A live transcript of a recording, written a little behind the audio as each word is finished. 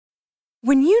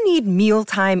When you need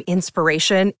mealtime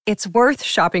inspiration, it's worth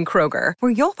shopping Kroger,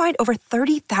 where you'll find over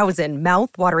 30,000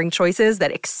 mouth-watering choices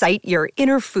that excite your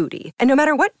inner foodie. And no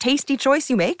matter what tasty choice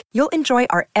you make, you'll enjoy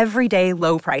our everyday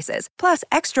low prices, plus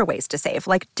extra ways to save,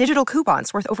 like digital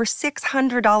coupons worth over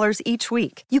 $600 each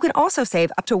week. You can also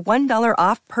save up to $1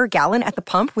 off per gallon at the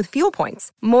pump with fuel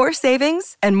points. More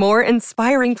savings and more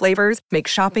inspiring flavors make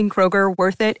shopping Kroger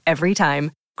worth it every time.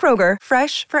 Kroger,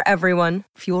 fresh for everyone.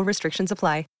 Fuel restrictions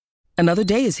apply. Another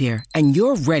day is here, and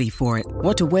you're ready for it.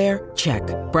 What to wear? Check.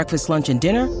 Breakfast, lunch, and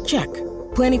dinner? Check.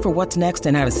 Planning for what's next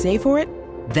and how to save for it?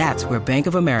 That's where Bank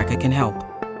of America can help.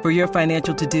 For your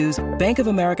financial to-dos, Bank of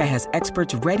America has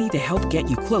experts ready to help get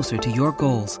you closer to your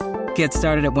goals. Get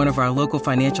started at one of our local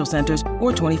financial centers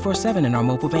or 24/7 in our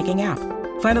mobile banking app.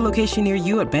 Find a location near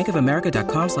you at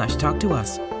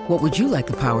bankofamerica.com/talktous. What would you like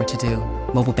the power to do?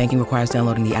 Mobile banking requires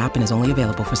downloading the app and is only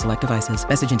available for select devices.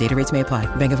 Message and data rates may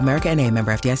apply. Bank of America N.A.,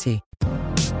 member FDIC.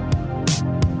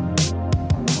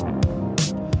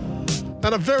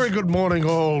 And a very good morning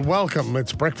all. Welcome.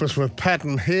 It's Breakfast with Pat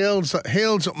and Heels.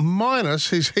 Heels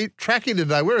minus his heat trackie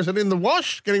today. Where is it? In the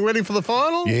wash? Getting ready for the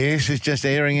final? Yes, it's just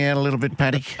airing out a little bit,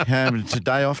 Paddy. It's a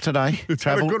day off today.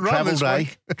 Travel day.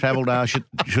 Travel day. I should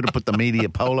have put the media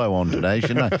polo on today,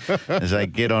 shouldn't I? As they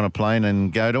get on a plane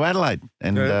and go to Adelaide.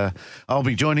 And I'll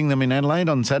be joining them in Adelaide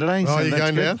on Saturday. Oh, so you're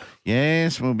going down?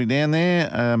 Yes, we'll be down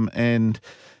there.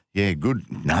 Yeah,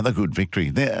 another good victory.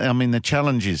 The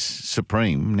challenge is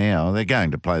supreme now. They're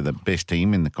going to play the best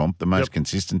team in the comp, the most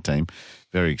consistent team,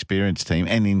 very experienced team,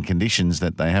 and in conditions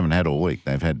that they haven't had all week.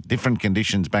 They've had different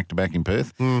conditions back-to-back in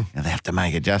Perth, and they have to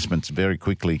make adjustments very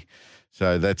quickly.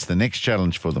 So that's the next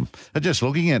challenge for them. Just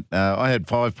looking at, I had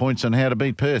 5 points on how to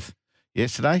beat Perth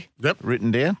yesterday,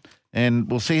 written down, and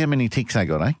we'll see how many ticks they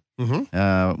got, eh?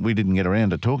 Mm-hmm. We didn't get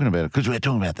around to talking about it because we were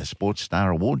talking about the Sports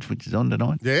Star Awards, which is on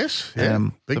tonight. Yes. Yeah.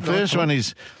 The first one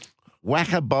is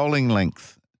Wacker bowling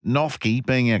length. Nofke,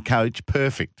 being our coach,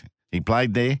 perfect. He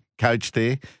played there, coached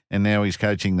there, and now he's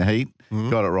coaching the Heat. Mm-hmm.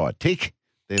 Got it right. Tick.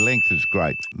 Their length is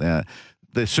great. The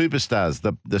superstars,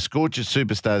 the Scorchers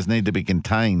superstars need to be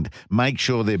contained. Make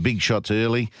sure their big shots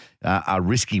early are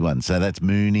risky ones. So that's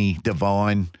Mooney,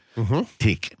 Devine,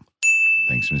 tick.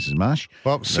 Thanks, Mrs. Marsh.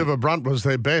 Well, Siva Brunt was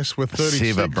their best with 36.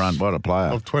 Siva Brunt, what a player.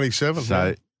 Of 27.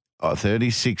 So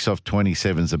 36 of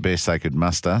 27 is the best they could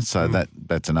muster. So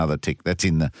that's another tick. That's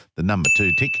in the number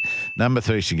 2 tick. Number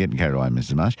 3, she's getting carried away,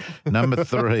 Mrs. Marsh. Number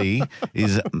 3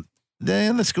 is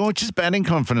the Scorchers' batting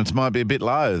confidence might be a bit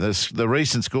low. The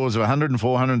recent scores of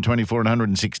 104, 124 and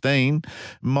 116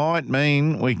 might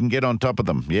mean we can get on top of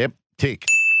them. Yep, tick.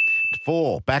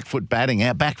 4, back foot batting,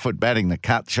 the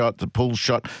cut shot, the pull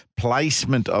shot,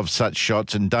 placement of such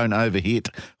shots and don't overhit.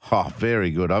 Oh, very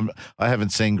good. I haven't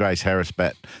seen Grace Harris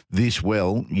bat this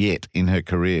well yet in her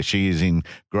career. She is in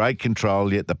great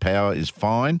control, yet the power is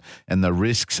fine and the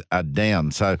risks are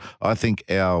down. So I think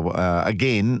I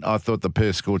thought the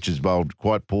Perth Scorchers bowled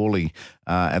quite poorly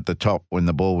at the top when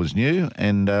the ball was new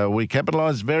and we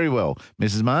capitalised very well.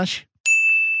 Mrs. Marsh?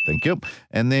 Thank you.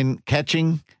 And then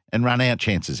catching and run-out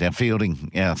chances, our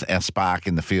fielding, our spark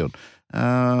in the field.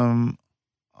 I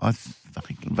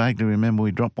think vaguely remember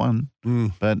we dropped one,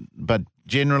 but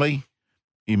generally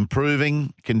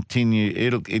improving.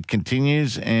 It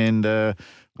continues, and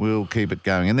we'll keep it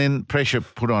going. And then pressure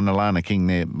put on Alana King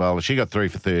there, bowler. She got 3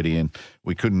 for 30, and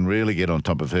we couldn't really get on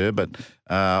top of her. But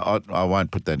I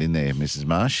won't put that in there, Mrs.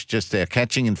 Marsh. Just our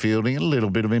catching and fielding, a little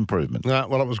bit of improvement.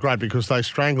 Well, it was great because they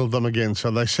strangled them again.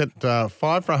 So they set 5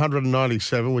 for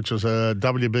 197, which was a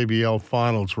WBBL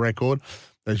finals record.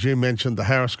 As you mentioned, the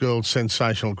Harris girls,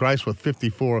 sensational. Grace with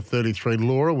 54 of 33.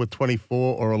 Laura with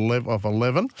 24 of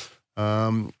 11.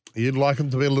 You'd like them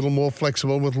to be a little more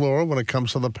flexible with Laura when it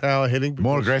comes to the power hitting.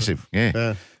 More aggressive,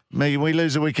 yeah. We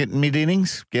lose a wicket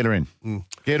mid-innings, get her in.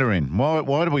 Get her in.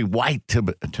 Why do we wait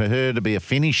to her to be a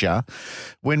finisher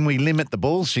when we limit the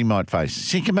balls she might face?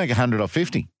 She can make 100 or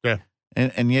 50. Yeah.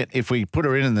 And yet if we put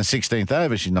her in the 16th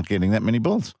over, she's not getting that many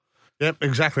balls. Yep,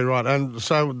 exactly right. And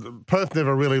so Perth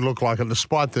never really looked like it,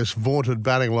 despite this vaunted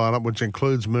batting lineup, which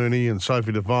includes Mooney and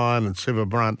Sophie Devine and Siva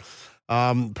Brunt.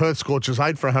 Perth Scorchers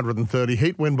 8 for 130.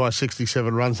 Heat win by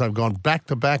 67 runs. They've gone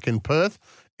back-to-back in Perth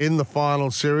in the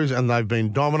final series, and they've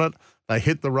been dominant. They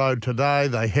hit the road today.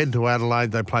 They head to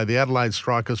Adelaide. They play the Adelaide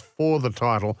Strikers for the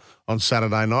title on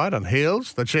Saturday night. And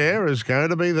Heels, the chair, is going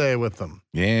to be there with them.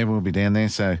 Yeah, we'll be down there.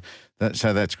 So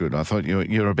that's good. I thought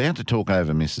you were about to talk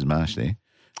over Mrs. Marsh there.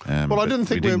 Well, I didn't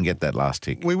think we didn't get that last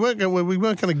tick. We weren't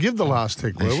going to give the last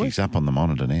tick, were we? She's up on the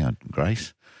monitor now,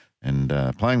 Grace. and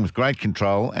playing with great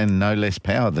control and no less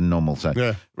power than normal. So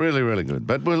really, really good.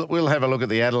 But we'll have a look at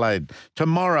the Adelaide.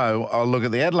 Tomorrow I'll look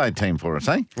at the Adelaide team for us,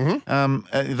 eh?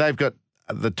 Mm-hmm. They've got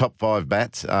the top 5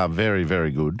 bats are very,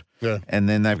 very good. Yeah. And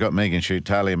then they've got Megan Shute,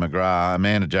 Talia McGrath,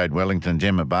 Amanda Jade Wellington,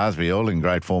 Gemma Barsby, all in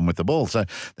great form with the ball. So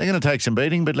they're going to take some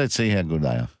beating, but let's see how good they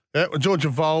are. Yeah, Georgia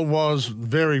Vole was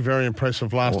very, very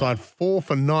impressive last night. 4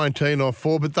 for 19 off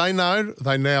 4, but they know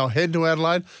they now head to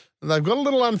Adelaide, and they've got a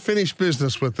little unfinished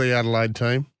business with the Adelaide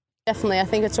team. Definitely. I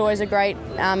think it's always a great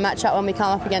match-up when we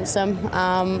come up against them.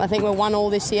 I think we're 1-1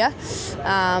 this year.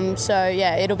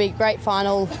 It'll be a great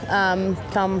final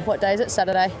come, what day is it?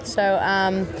 Saturday. So,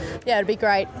 it'll be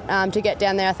great to get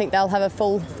down there. I think they'll have a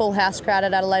full house crowd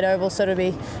at Adelaide Oval, so it'll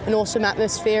be an awesome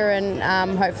atmosphere,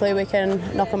 and hopefully we can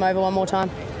knock them over one more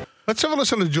time. Let's have a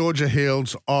listen to Georgia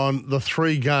Heels on the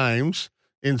 3 games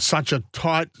in such a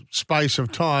tight space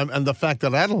of time, and the fact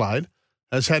that Adelaide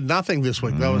has had nothing this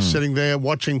week. They were sitting there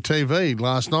watching TV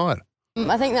last night.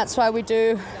 I think that's why we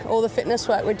do all the fitness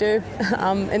work we do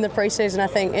in the pre-season. I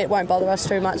think it won't bother us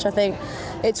too much. I think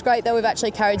it's great that we've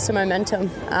actually carried some momentum,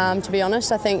 to be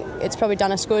honest. I think it's probably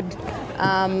done us good.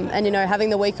 Having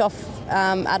the week off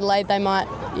Adelaide, they might,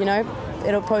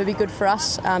 it'll probably be good for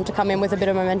us to come in with a bit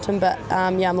of momentum. But,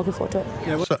 I'm looking forward to it.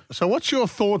 Yeah, so what's your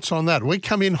thoughts on that? We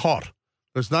come in hot.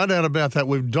 There's no doubt about that.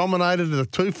 We've dominated the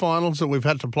 2 finals that we've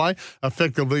had to play.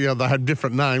 Effectively, they had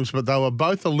different names, but they were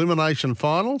both elimination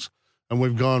finals, and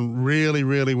we've gone really,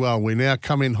 really well. We now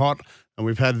come in hot, and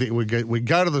we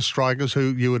go to the Strikers,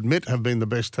 who you admit have been the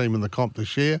best team in the comp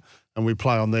this year, and we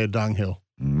play on their dunghill.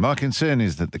 My concern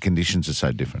is that the conditions are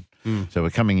so different. So we're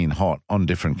coming in hot on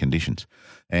different conditions.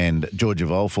 And Georgia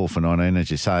Vole, 4 for 19, as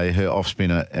you say, her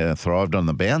off-spinner thrived on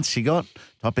the bounce she got,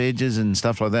 top edges and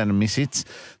stuff like that, and miss hits.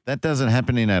 That doesn't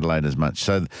happen in Adelaide as much.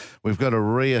 So we've got to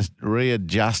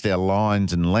readjust our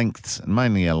lines and lengths, and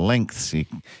mainly our lengths.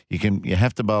 You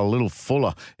have to bowl a little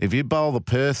fuller. If you bowl the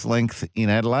Perth length in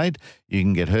Adelaide, you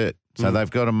can get hurt. So they've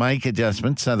got to make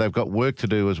adjustments. So they've got work to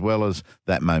do as well as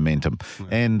that momentum.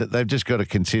 And they've just got to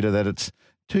consider that it's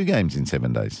 2 games in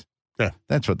 7 days. Yeah.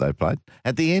 That's what they've played.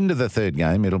 At the end of the 3rd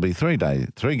game, it'll be 3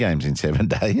 games in 7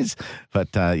 days.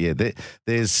 But,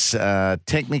 there's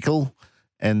technical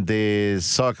and there's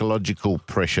psychological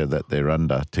pressure that they're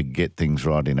under to get things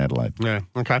right in Adelaide. Yeah,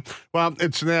 okay. Well,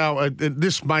 it's now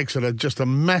this makes it just a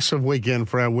massive weekend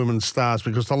for our women's stars,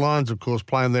 because the Lions, of course,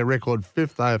 play in their record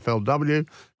 5th AFLW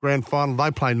Grand Final.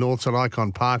 They play Norths at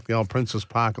Icon Park, the old Princess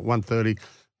Park, at 1:30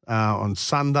 on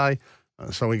Sunday.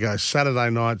 So we go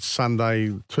Saturday night,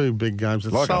 Sunday, 2 big games.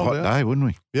 It's like a hot day, wouldn't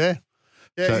we? Yeah.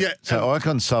 So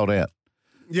Icon's sold out.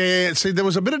 Yeah. See, there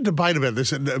was a bit of debate about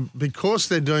this. Because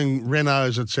they're doing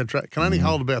renos, etc., can only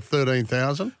hold about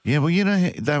 13,000. Yeah, well,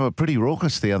 they were pretty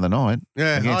raucous the other night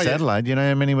against Adelaide. You know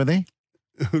how many were there?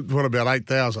 What about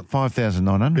 8,000?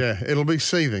 5,900. Yeah, it'll be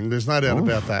seething. There's no doubt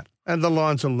about that. And the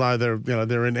Lions will know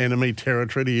they're in enemy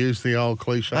territory, to use the old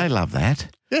cliche. They love that.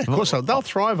 Yeah, of course they'll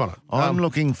thrive on it. I'm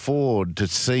looking forward to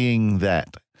seeing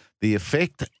that. The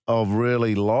effect of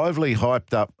really lively,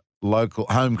 hyped up local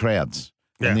home crowds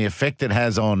and the effect it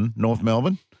has on North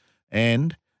Melbourne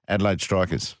and Adelaide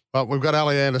Strikers. Well, we've got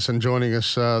Ali Anderson joining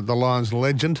us, the Lions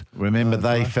legend. Remember,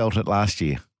 they felt it last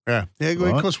year. Yeah,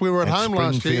 because we were at home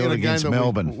last year in a game that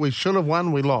Melbourne. We should have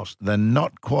won, we lost. They're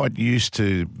not quite used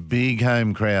to big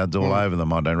home crowds all over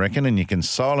them, I don't reckon, and you can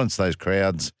silence those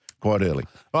crowds quite early.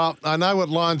 Well, I know what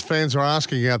Lions fans are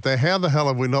asking out there. How the hell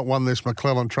have we not won this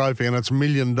McClellan Trophy and its $1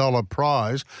 million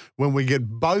prize when we get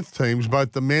both teams,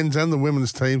 both the men's and the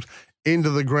women's teams, into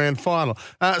the grand final?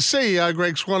 CEO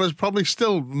Greg Swan is probably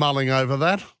still mulling over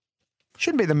that.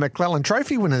 Shouldn't be the McClellan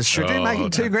Trophy winners, should you? Making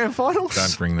 2 grand finals?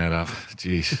 Don't bring that up.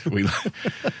 Jeez.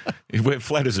 We're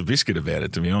flat as a biscuit about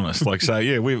it, to be honest.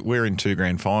 We're in 2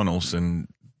 grand finals, and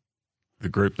the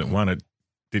group that won it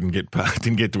didn't get to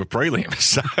a prelim.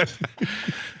 So,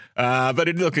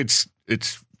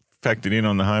 it's factored in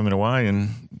on the home and away, and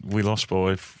we lost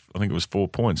by, I think it was 4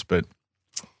 points. But,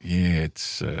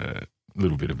 it's a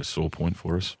little bit of a sore point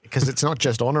for us. Because it's not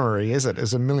just honorary, is it?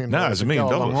 It's $1 million. No, it's $1 million.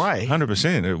 A long way.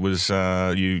 100%. It was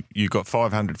you got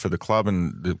 500 for the club,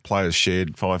 and the players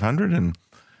shared 500, and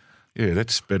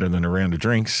that's better than a round of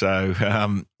drinks. So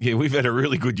we've had a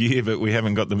really good year, but we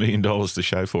haven't got the $1 million to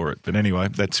show for it. But anyway,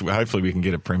 hopefully we can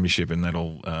get a premiership, and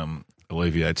that'll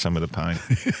alleviate some of the pain.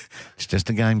 It's just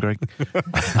a game, Greg.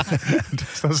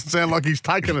 Doesn't sound like he's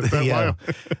taken it that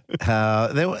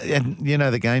way.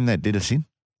 The game that did us in.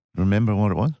 Remember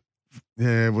what it was?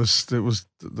 Yeah, it was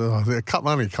only a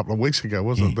couple of weeks ago,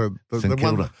 wasn't it? St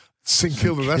Kilda. St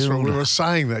Kilda, that's right. We were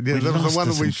saying that. Yeah, that was the one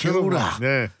that we should have won.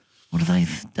 Yeah. What are they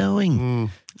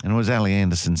doing? And it was Ali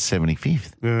Anderson's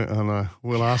 75th. Yeah, I know.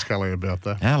 We'll ask Ali about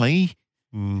that. Ali,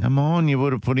 come on, you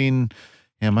would have put in,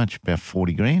 how much? About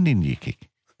 40 grand into your kick,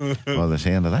 by the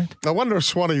sound of that. I wonder if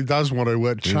Swanee does want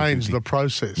to change the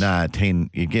process. No, 10.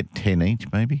 You get 10 each,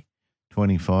 maybe.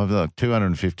 25, like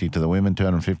 250 to the women,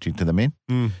 250 to the men.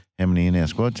 How many in our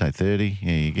squad? Say 30.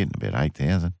 Yeah, you're getting about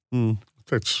 8,000.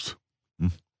 That's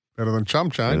better than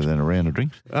chump change. Better than a round of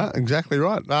drinks. Exactly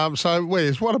right. So,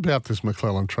 Wes, what about this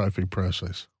McClellan Trophy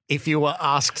process? If you were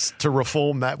asked to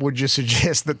reform that, would you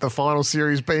suggest that the final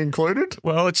series be included?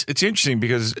 Well, it's interesting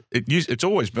because it's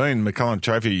always been McClellan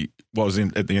Trophy was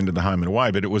at the end of the home and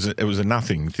away, but it was a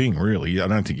nothing thing really. I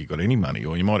don't think you got any money,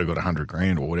 or you might have got 100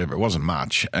 grand or whatever. It wasn't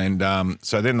much, and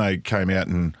so then they came out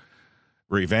and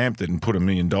revamped it and put $1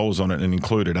 million on it and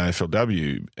included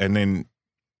AFLW, and then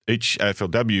each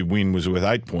AFLW win was worth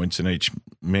 8 points and each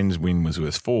men's win was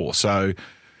worth 4. So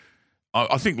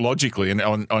I think logically, and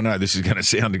I know this is going to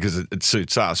sound because it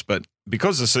suits us, but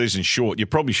because the season's short, you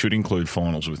probably should include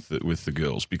finals with the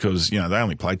girls because they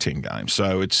only play 10 games.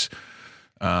 So it's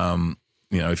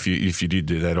if you did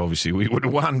do that, obviously we would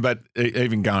have won. But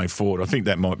even going forward, I think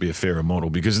that might be a fairer model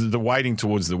because the weighting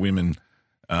towards the women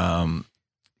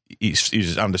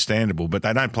is understandable, but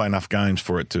they don't play enough games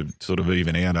for it to sort of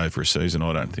even out over a season,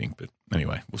 I don't think. But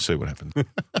anyway, we'll see what happens.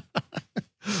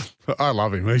 I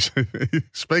love him. He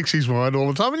speaks his mind all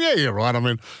the time. And yeah, you're right. I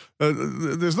mean,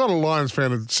 there's not a Lions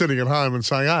fan sitting at home and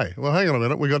saying, hey, well, hang on a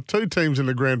minute. We got 2 teams in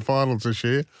the grand finals this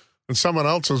year and someone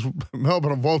else's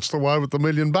Melbourne have waltzed away with $1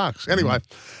 million. Anyway,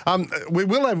 we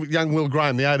will have young Will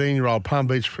Graham, the 18-year-old Palm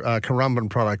Beach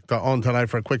Currumbin product, on today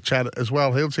for a quick chat as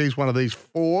well. He's one of these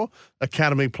 4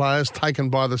 academy players taken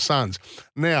by the Suns.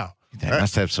 Now, they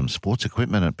must have some sports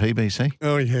equipment at PBC.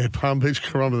 Oh, yeah, Palm Beach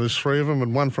Currumbin. There's 3 of them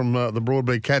and one from the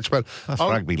Broadbeach Catch. But that's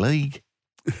rugby league.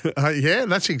 Yeah,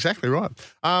 that's exactly right.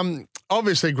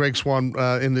 Obviously, Greg Swan,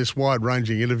 in this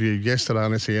wide-ranging interview yesterday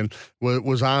on SEN,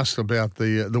 was asked about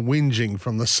the whinging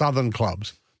from the southern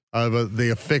clubs over the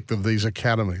effect of these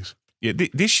academies. Yeah,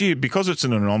 this year, because it's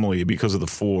an anomaly, because of the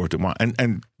 4 to 1,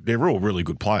 and they're all really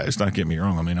good players, don't get me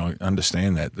wrong. I mean, I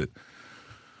understand that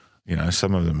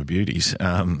some of them are beauties.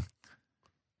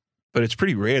 But it's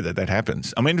pretty rare that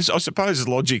happens. I mean, I suppose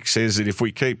logic says that if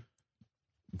we keep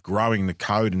growing the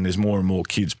code and there's more and more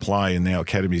kids play and our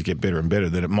academies get better and better,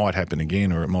 that it might happen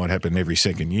again, or it might happen every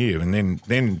second year. And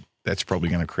then that's probably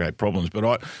going to create problems.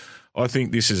 But I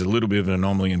think this is a little bit of an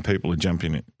anomaly and people are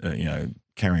jumping,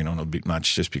 carrying on a bit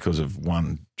much just because of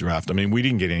one draft. I mean, we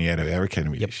didn't get any out of our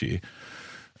academy this year.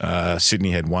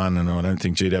 Sydney had 1 and I don't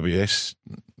think GWS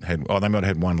had, they might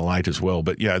have had 1 late as well.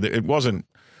 But, it wasn't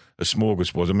a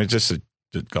smorgasbord. I mean, just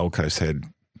that Gold Coast had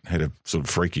a sort of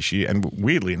freakish year. And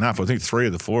weirdly enough, I think 3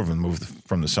 of the 4 of them were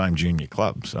from the same junior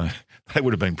club. So they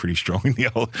would have been pretty strong in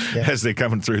the as they're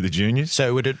coming through the juniors.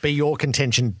 So would it be your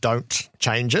contention, don't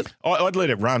change it? I'd let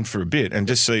it run for a bit and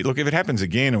just see, look, if it happens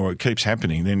again or it keeps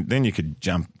happening, then you could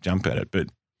jump at it. But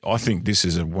I think this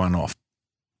is a one-off.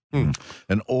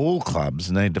 And all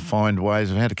clubs need to find ways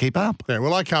of how to keep up. Yeah,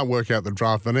 well, I can't work out the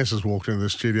draft. Vanessa's walked into the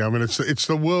studio. I mean, it's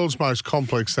the world's most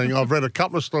complex thing. I've read a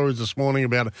couple of stories this morning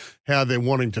about how they're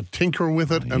wanting to tinker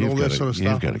with it and all that sort of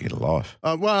stuff. You've got to get a life.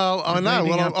 Well, I know.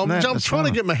 Well, I'm trying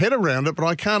to get my head around it, but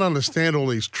I can't understand all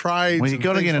these trades. Well, you've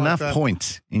got to get enough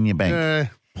points in your bank. Yeah.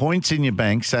 Points in your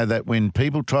bank so that when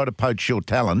people try to poach your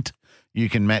talent, you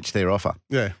can match their offer.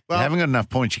 Yeah. Well, you haven't got enough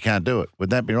points, you can't do it. Would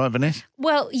that be right, Vanessa?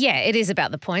 Well, yeah, it is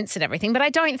about the points and everything, but I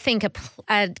don't think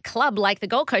a club like the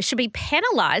Gold Coast should be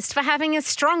penalised for having a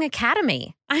strong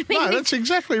academy. I mean, no, that's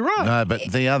exactly right. No, but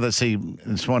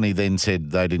Swanee then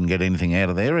said they didn't get anything out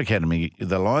of their academy.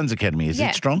 The Lions Academy, is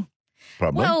it strong?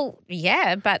 Probably. Well,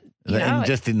 yeah, but and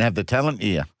just didn't have the talent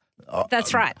here.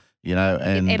 That's right.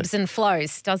 And it ebbs and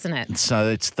flows, doesn't it? So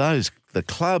it's the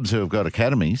clubs who have got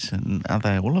academies, and are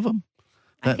they all of them?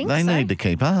 They need to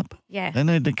keep up. Yeah. They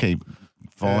need to keep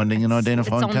finding and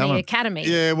identifying talent. It's on talent. the academy.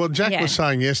 Yeah, well, Jack was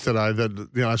saying yesterday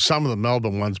that, some of the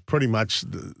Melbourne ones, pretty much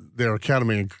their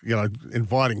academy,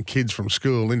 inviting kids from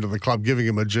school into the club, giving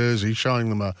them a jersey,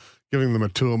 giving them a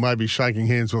tour, maybe shaking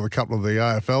hands with a couple of the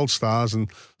AFL stars and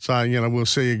saying, we'll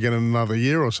see you again in another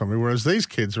year or something. Whereas these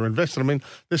kids are invested. I mean,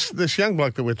 this young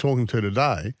bloke that we're talking to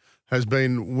today has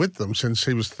been with them since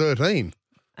he was 13.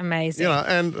 Amazing.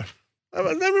 And I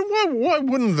mean, why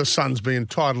wouldn't the Suns be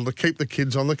entitled to keep the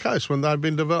kids on the coast when they've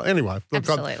been developed? Anyway, look,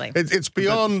 absolutely. It's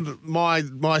beyond my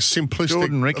simplistic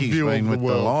Jordan Ricky's view been of the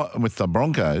world. with the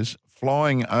Broncos,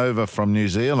 flying over from New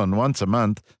Zealand once a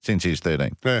month since he's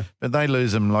 13. Yeah. But they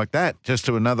lose him like that, just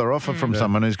to another offer from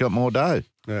someone who's got more dough.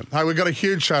 Yeah. Hey, we've got a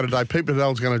huge show today. Pete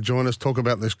Badell's going to join us, talk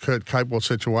about this Kurt Capewell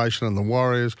situation and the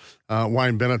Warriors.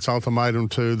 Wayne Bennett's ultimatum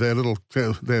to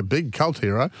their big cult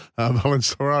hero,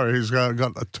 Valence Toraro, who's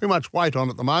got too much weight on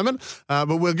at the moment.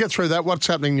 But we'll get through that. What's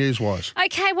happening news-wise?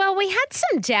 Okay, well, we had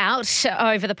some doubt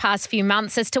over the past few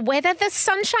months as to whether the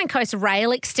Sunshine Coast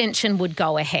rail extension would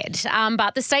go ahead.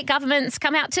 But the state government's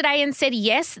come out today and said,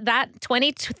 yes, that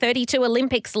 2032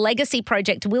 Olympics legacy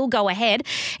project will go ahead.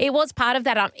 It was part of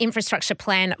that infrastructure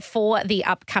plan for the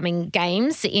upcoming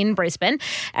Games in Brisbane,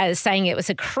 saying it was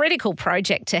a critical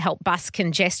project to help bus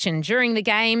congestion during the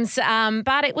Games.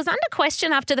 But it was under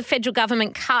question after the federal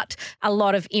government cut a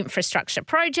lot of infrastructure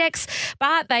projects.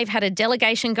 But they've had a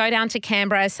delegation go down to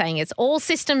Canberra saying it's all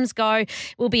systems go.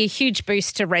 Will be a huge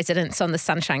boost to residents on the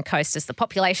Sunshine Coast as the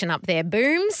population up there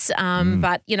booms.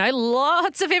 But,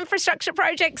 lots of infrastructure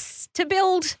projects to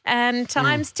build and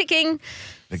time's ticking.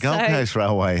 The Gold Coast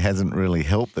Railway hasn't really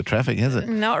helped the traffic, has it?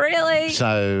 Not really.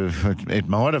 So it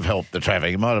might have helped the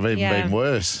traffic. It might have even been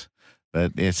worse.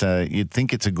 But you'd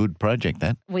think it's a good project,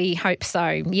 that. We hope so,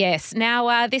 yes.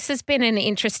 Now, this has been an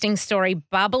interesting story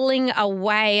bubbling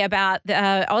away about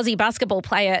Aussie basketball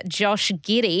player Josh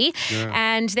Giddey. Yeah.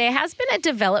 And there has been a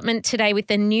development today with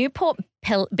the Newport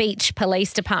Beach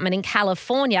Police Department in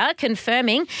California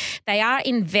confirming they are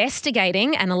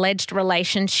investigating an alleged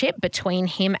relationship between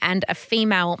him and a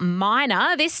female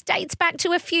minor. This dates back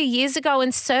to a few years ago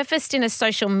and surfaced in a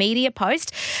social media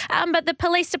post. But the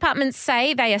police department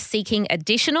say they are seeking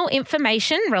additional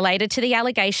information related to the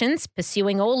allegations,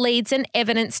 pursuing all leads and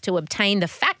evidence to obtain the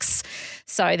facts.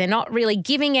 So they're not really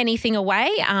giving anything away,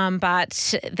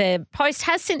 but the post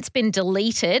has since been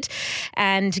deleted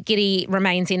and Giddey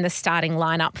remains in the starting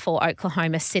lineup for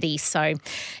Oklahoma City. So,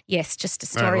 yes, just a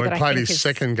story that I think is... He played his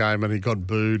second game and he got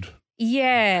booed.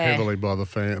 Yeah. Heavily by the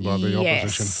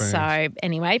opposition fans. So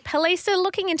anyway, police are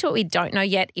looking into it. We don't know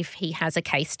yet if he has a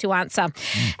case to answer.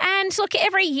 And look,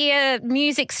 every year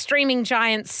music streaming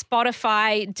giant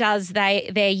Spotify does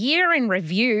their year in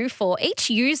review for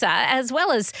each user as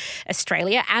well as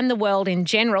Australia and the world in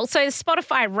general. So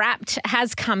Spotify Wrapped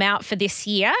has come out for this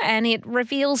year and it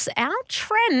reveals our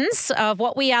trends of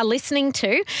what we are listening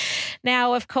to.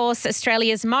 Now, of course,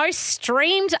 Australia's most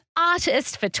streamed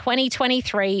artist for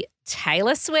 2023,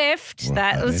 Taylor Swift. Wow.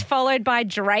 That was followed by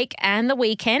Drake and The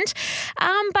Weeknd.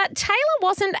 But Taylor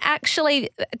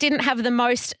didn't have the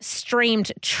most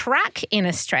streamed track in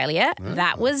Australia. Oh.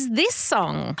 That was this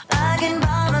song. I can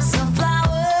buy myself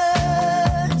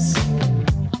flowers,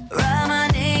 write my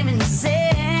name in the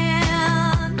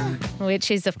sand.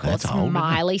 Which is, of course,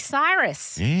 Miley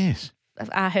Cyrus. Yes.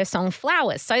 Her song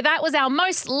Flowers. So that was our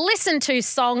most listened to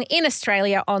song in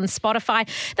Australia on Spotify.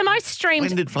 The most streamed.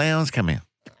 When did Flowers come out?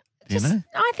 Do you know?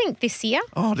 I think this year.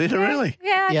 Oh, did it really?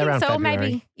 Yeah, I think around so. February.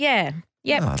 Maybe. Yeah.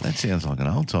 Yep. Oh, that sounds like an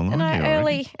old song.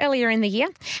 Earlier in the year.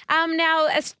 Now,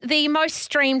 the most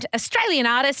streamed Australian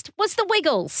artist was The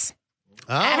Wiggles.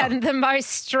 Oh. And the most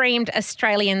streamed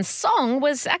Australian song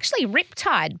was actually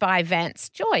Riptide by Vance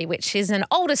Joy, which is an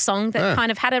older song that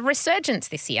kind of had a resurgence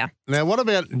this year. Now, what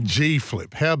about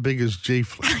G-Flip? How big is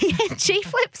G-Flip? Yeah,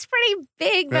 G-Flip's pretty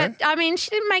big, but I mean, she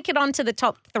didn't make it onto the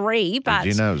top 3. But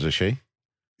did you know it was a she?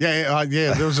 Yeah.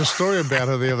 There was a story about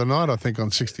her the other night, I think,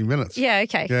 on 60 Minutes. Yeah,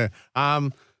 okay. Yeah.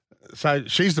 So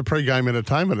she's the pre-game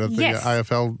entertainment at the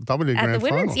AFLW Grand Final. At the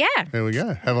women's, yeah. There we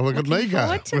go. Have a look at me go.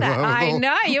 Forward to that. I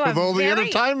know you are with all the very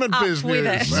entertainment up business. With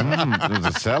it. It was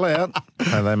a sellout.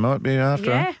 So they might be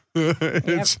after her.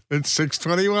 It's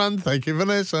 6:21. Thank you,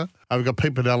 Vanessa. We've got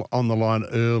Pete Padell on the line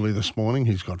early this morning.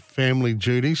 He's got family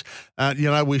duties.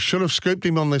 We should have scooped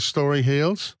him on this story,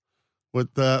 Heels,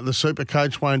 with the super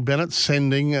coach Wayne Bennett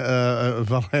sending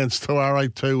Valence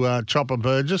Toraro to Chopper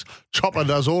Burgess. Chopper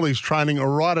does all his training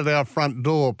right at our front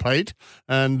door, Pete,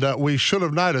 and we should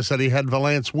have noticed that he had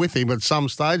Valence with him at some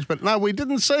stage, but no, we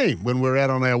didn't see him when we were out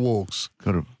on our walks.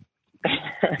 Could have.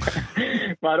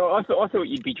 Mate, I thought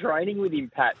you'd be training with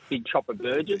him, Pat, Big Chopper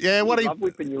Burgess. Yeah, I love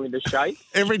whipping you into shape.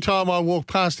 Every time I walk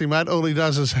past him, mate, all he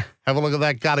does is have a look at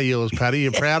that gut of yours, Paddy.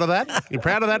 You proud of that? You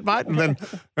proud of that, mate? And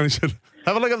he said,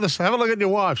 have a look at this. Have a look at your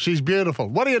wife. She's beautiful.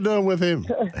 What are you doing with him?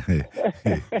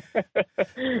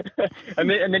 and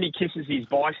then he kisses his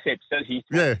biceps, does he?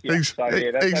 Yeah,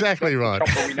 exactly right.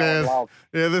 Yeah,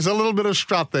 there's a little bit of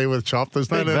strut there with Chop.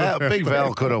 There's no Big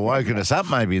Val could have woken us up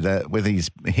maybe with his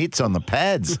hits on the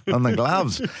pads, on the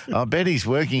gloves. I bet he's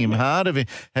working him hard.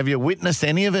 Have you witnessed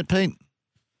any of it, Pete?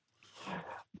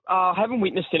 I haven't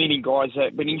witnessed anything, guys,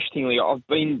 but interestingly, I've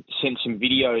been sent some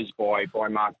videos by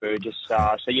Mark Burgess.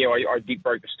 I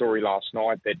broke the story last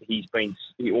night that he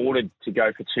ordered to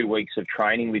go for 2 weeks of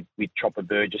training with Chopper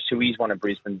Burgess, who is one of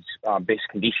Brisbane's best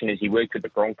conditioners. He worked with the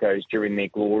Broncos during their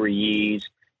glory years.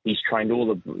 He's trained all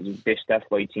the best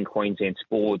athletes in Queensland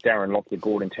sport. Darren Lockyer,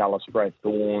 Gordon Tallis, Brad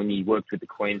Thorne. He worked with the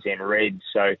Queensland Reds.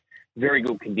 So very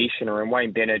good conditioner. And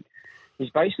Wayne Bennett is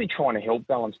basically trying to help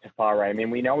balance Tafare. I mean,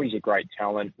 we know he's a great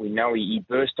talent. We know he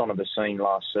burst onto the scene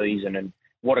last season, and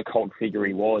what a cult figure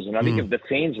he was. And I think the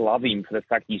fans love him for the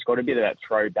fact he's got a bit of that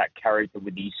throwback character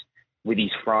with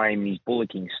his frame, his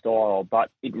bullocking style. But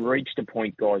it reached a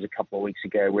point, guys, a couple of weeks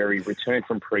ago where he returned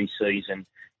from pre-season.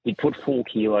 He put 4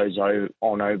 kilos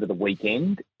on over the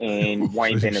weekend, and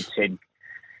Wayne Bennett said,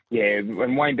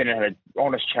 and Wayne Bennett had an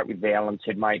honest chat with Val and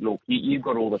said, mate, look, you've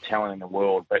got all the talent in the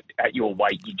world, but at your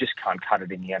weight, you just can't cut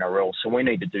it in the NRL. So we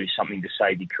need to do something to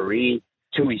save your career.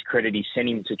 To his credit, he sent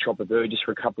him to Chopper Burgess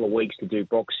for a couple of weeks to do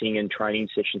boxing and training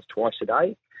sessions twice a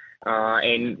day.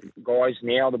 And guys,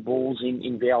 now the ball's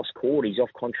in Val's court. He's off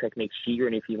contract next year,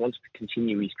 and if he wants to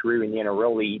continue his career in the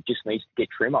NRL, he just needs to get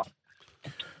trimmer.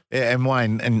 Yeah, and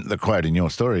Wayne, and the quote in your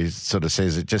story sort of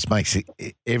says it just makes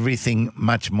everything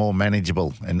much more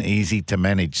manageable and easy to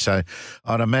manage. So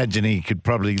I'd imagine he could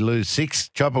probably lose 6.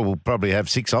 Chopper will probably have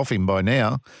 6 off him by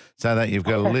now, so that you've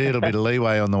got a little bit of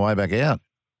leeway on the way back out.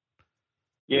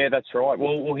 Yeah, that's right.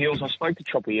 Well, Hills, I spoke to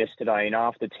Chopper yesterday, and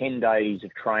after 10 days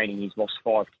of training, he's lost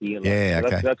 5 kilos. Yeah,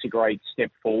 so that's a great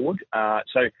step forward.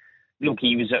 So, look,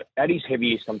 he was at his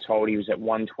heaviest, I'm told, he was at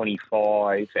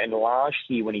 125. And last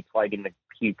year when he played in the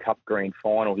Q Cup Grand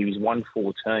Final, he was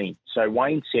 114. So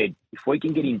Wayne said, if we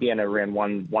can get him down to around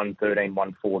 113,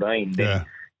 114,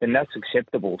 then that's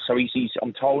acceptable. So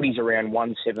I'm told he's around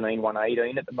 117,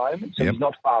 118 at the moment. So he's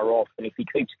not far off. And if he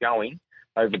keeps going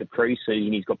over the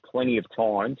pre-season, he's got plenty of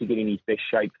time to get in his best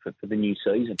shape for the new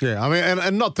season. Yeah, I mean,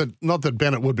 and not that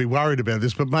Bennett would be worried about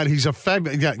this, but mate, he's a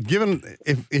fabulous. Yeah, given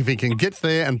if he can get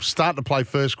there and start to play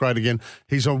first grade again,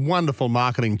 he's a wonderful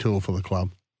marketing tool for the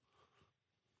club.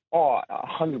 Oh,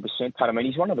 100%, Pat. I mean,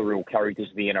 he's one of the real characters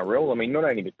of the NRL. I mean, not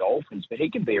only the Dolphins, but he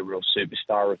can be a real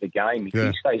superstar of the game if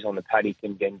he stays on the paddock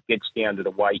and gets down to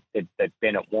the weight that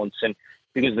Bennett wants. And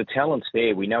because the talent's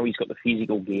there, we know he's got the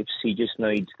physical gifts. He just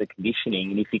needs the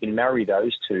conditioning. And if he can marry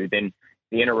those two, then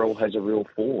the NRL has a real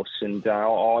force. And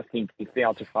I think if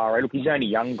Val Tafare, look, he's only a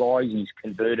young guy. He's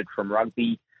converted from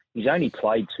rugby. He's only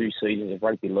played 2 seasons of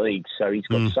rugby league, so he's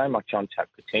got so much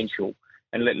untapped potential.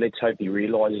 And let's hope he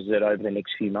realises it over the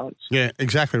next few months. Yeah,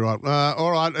 exactly right.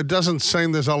 All right, it doesn't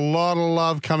seem there's a lot of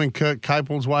love coming Kurt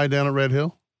Capel's way down at Red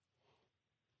Hill.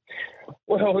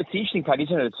 Well, it's interesting, Pat,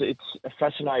 isn't it? It's a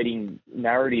fascinating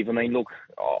narrative. I mean, look,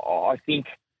 I think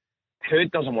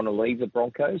Kurt doesn't want to leave the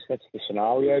Broncos. That's the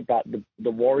scenario. But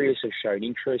the Warriors have shown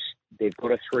interest. They've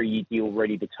got a 3-year deal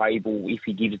ready to table if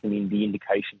he gives them the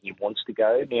indication he wants to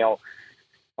go. Now,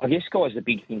 I guess, guys, the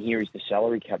big thing here is the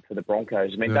salary cap for the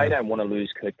Broncos. I mean, they don't want to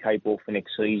lose Kurt Capel for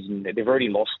next season. They've already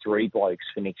lost 3 blokes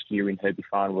for next year in Herbie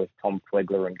Farnworth, Tom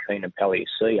Flegler and Keenan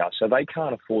Paliasia. So they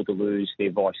can't afford to lose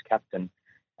their vice-captain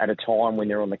at a time when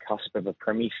they're on the cusp of a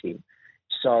premiership.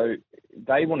 So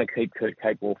they want to keep Kurt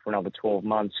Capel for another 12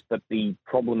 months, but the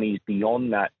problem is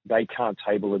beyond that, they can't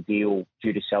table a deal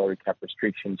due to salary cap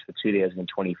restrictions for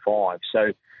 2025.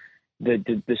 So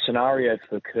the scenario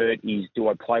for Kurt is, do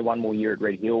I play one more year at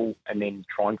Red Hill and then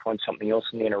try and find something else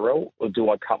in the NRL, or do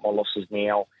I cut my losses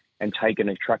now and take an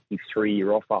attractive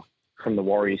 3-year offer from the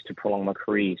Warriors to prolong my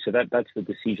career? So that's the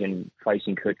decision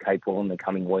facing Kurt Capel in the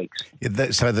coming weeks.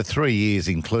 So the 3 years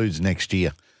includes next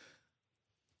year?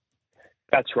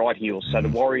 That's right, Heels. So the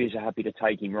Warriors are happy to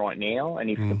take him right now, and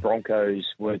if the Broncos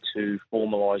were to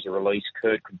formalise a release,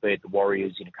 Kurt could be at the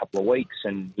Warriors in a couple of weeks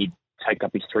and he'd take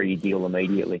up his 3-year deal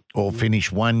immediately. Or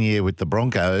finish 1 year with the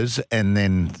Broncos and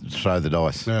then throw the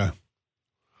dice. Yeah.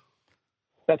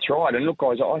 That's right. And look,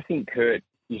 guys, I think Kurt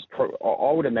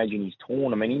I would imagine he's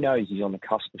torn. I mean, he knows he's on the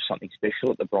cusp of something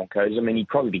special at the Broncos. I mean, he'd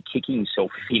probably be kicking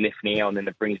himself if he left now and then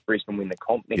that brings Brisbane win the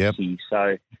comp next year.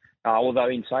 So, although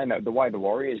in saying that, the way the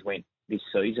Warriors went this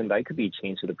season, they could be a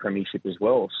chance of the premiership as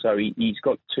well. So he's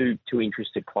got two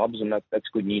interested clubs, and that's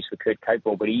good news for Kurt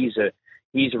Capel. But he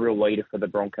is a real leader for the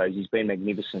Broncos. He's been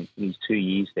magnificent in his 2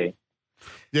 years there.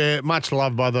 Yeah, much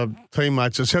loved by the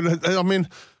teammates. I mean,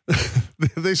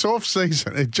 this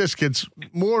off-season, it just gets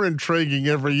more intriguing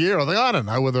every year. I don't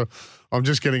know whether I'm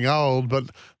just getting old, but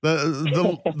the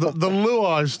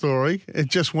Luai story, it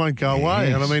just won't go away.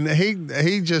 Yes. And I mean,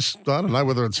 he just, I don't know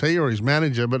whether it's he or his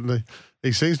manager, but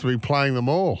he seems to be playing them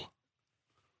all.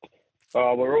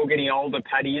 Oh, we're all getting older,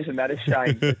 Paddy. Isn't that a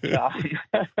shame?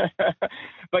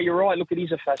 But you're right. Look, it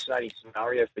is a fascinating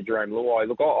scenario for Jerome Luai.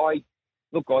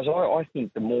 Look, guys, I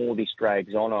think the more this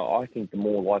drags on, I think the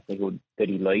more likelihood that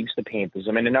he leaves the Panthers.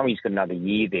 I mean, I know he's got another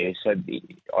year there, so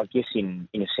I guess in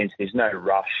a sense there's no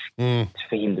rush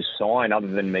for him to sign other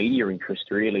than media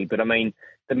interest, really. But, I mean,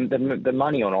 the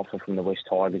money on offer from the West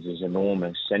Tigers is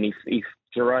enormous. And if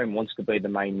Jerome wants to be the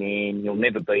main man, he'll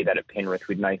never be that at Penrith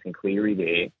with Nathan Cleary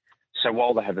there. So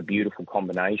while they have a beautiful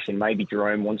combination, maybe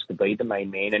Jerome wants to be the main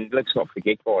man. And let's not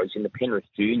forget, guys, in the Penrith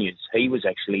Juniors, he was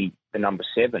actually the number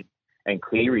 7 and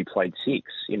Cleary played 6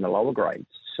 in the lower grades.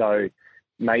 So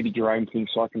maybe Jerome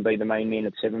thinks I can be the main man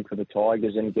at 7 for the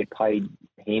Tigers and get paid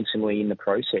handsomely in the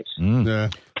process. Yeah.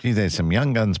 Gee, there's some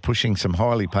young guns pushing some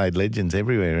highly paid legends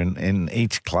everywhere in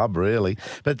each club, really.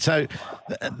 But so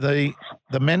the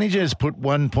managers put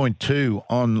 1.2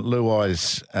 on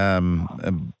Luai's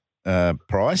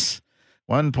price.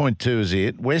 1.2 is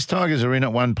it. West Tigers are in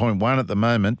at 1.1 at the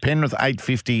moment. Penrith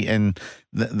 850 and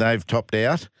they've topped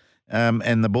out.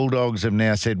 And the Bulldogs have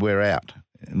now said we're out.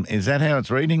 Is that how it's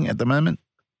reading at the moment?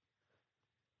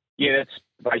 Yeah, that's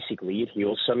basically it,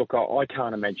 Hill. So, look, I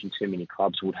can't imagine too many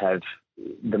clubs would have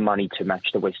the money to match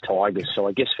the West Tigers. So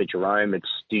I guess for Jerome, it's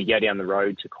do you go down the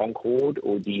road to Concord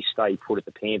or do you stay put at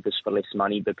the Panthers for less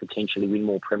money but potentially win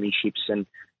more premierships and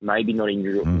maybe not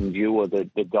endure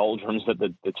the doldrums that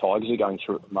the Tigers are going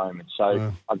through at the moment.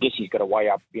 So I guess he's got to weigh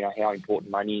up, how important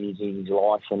money is in his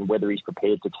life and whether he's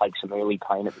prepared to take some early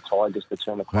pain at the Tigers to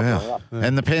turn the club around. Yeah.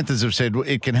 And the Panthers have said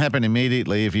it can happen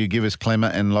immediately if you give us Clemmer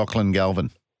and Lachlan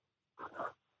Galvin.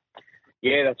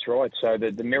 Yeah, that's right. So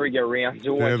the merry-go-round is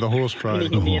always the horse trade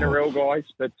in the NRL, guys.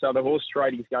 But the horse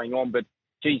trading is going on. But,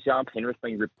 geez, Penrith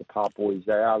being ripped apart, boys.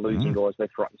 They are losing guys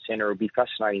left, right and centre. It'll be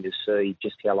fascinating to see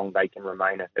just how long they can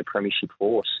remain a premiership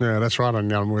force. Yeah, that's right.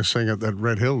 And we're seeing it at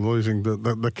Red Hill, losing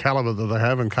the calibre that they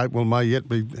have, and Capewell may yet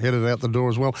be headed out the door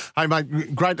as well. Hey,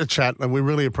 mate, great to chat, and we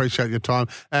really appreciate your time.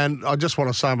 And I just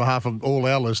want to say on behalf of all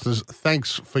our listeners,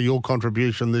 thanks for your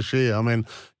contribution this year. I mean,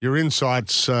 your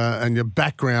insights and your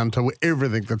background to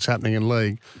everything that's happening in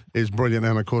league is brilliant.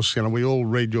 And, of course, we all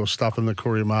read your stuff in the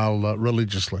Courier Mail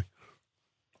religiously.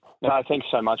 No, thanks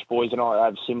so much, boys. And I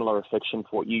have similar affection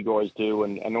for what you guys do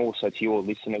and also to your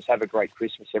listeners. Have a great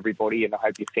Christmas, everybody, and I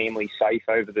hope your family's safe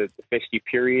over the festive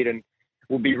period. And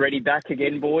we'll be ready back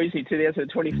again, boys, in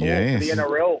 2024 for the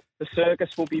NRL. The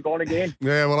circus will be on again.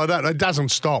 Yeah, well, it doesn't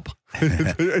stop.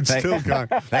 It's still going.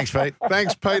 Thanks, Pete.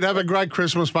 Thanks, Pete. Have a great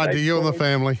Christmas, mate, to you and the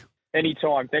family.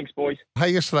 Anytime. Thanks, boys. Hey,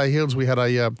 yesterday, Hills, we had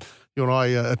you and I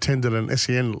attended an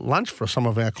SEN lunch for some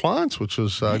of our clients, which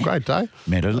was a great day.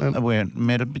 Met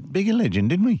a bigger legend,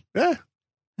 didn't we? Yeah.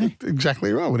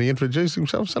 Exactly right. When he introduced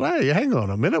himself, said, hey, hang on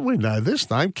a minute, we know this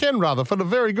name. Ken Rutherford, a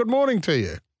very good morning to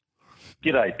you.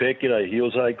 G'day, Beck. G'day,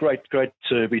 Heels. Great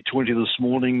to be 20 this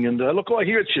morning. And look, I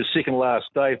hear it's your second last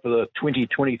day for the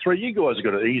 2023. You guys have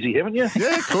got it easy, haven't you?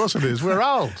 Yeah, of course it is. We're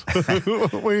old.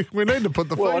 we need to put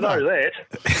the Well, feet I know up.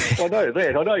 that. I know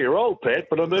that. I know you're old, Pat,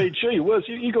 but I mean, gee whiz,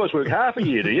 you guys work half a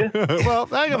year, do you? Well,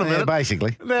 hang on a minute. Yeah,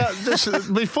 basically. Now,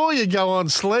 just before you go on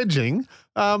sledging,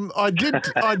 I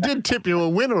did tip you a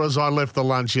winner as I left the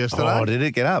lunch yesterday. Oh, did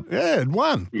it get up? Yeah, it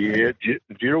won. Yeah,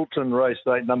 Geraldton race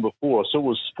date number 4. I saw it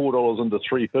was $4 into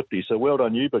 $3.50. So well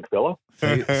done, you big fella.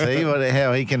 See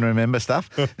how he can remember stuff.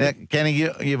 Now, Kenny,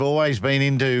 you've always been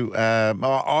into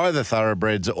either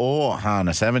thoroughbreds or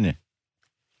harness, haven't you?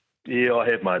 Yeah, I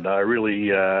have, mate. No, I really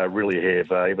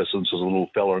have. Ever since I was a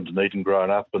little fella in Dunedin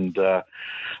growing up, and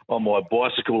on my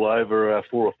bicycle over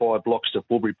 4 or 5 blocks to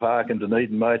Forbury Park in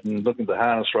Dunedin, mate, and looking to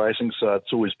harness racing. So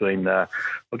it's always been, I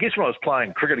guess when I was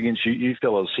playing cricket against you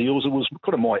fellas, Heels, it was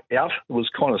kind of my out. It was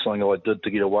kind of something I did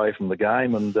to get away from the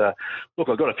game. And look,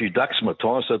 I got a few ducks in my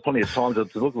time, so plenty of time to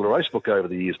look at the race book over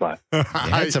the years, mate. You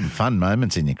had some fun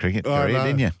moments in your cricket career,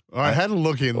 didn't you? I had a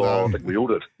look in, though. I think we all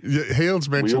did. Heels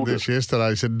mentioned this yesterday.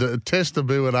 He said, Test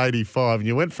debut at 85, and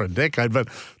you went for a decade, but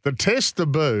the Test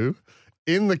debut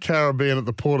in the Caribbean at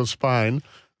the Port of Spain,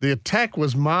 the attack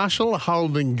was Marshall,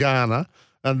 Holding, Garner,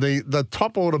 and the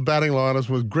top order batting liners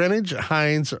was Greenwich,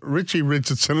 Haynes, Richie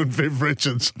Richardson and Viv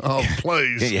Richards. Oh,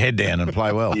 please. Get your head down and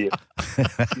play well. Yeah,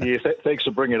 thanks for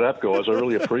bringing it up, guys. I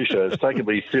really appreciate it. It's taken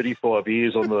me 35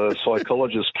 years on the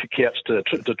psychologist couch to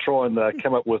try and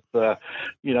come up with,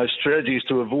 strategies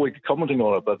to avoid commenting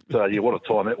on it. But, what a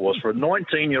time that was for a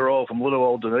 19-year-old from little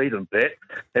old Dunedin, Pat,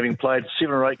 having played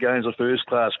 7 or 8 games of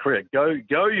first-class cricket.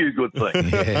 Go, you good thing.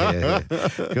 Yeah.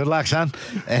 Good luck, son.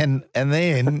 And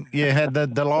then you had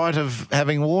the delight of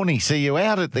having Warney see you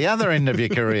out at the other end of your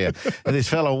career. This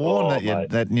fellow Warne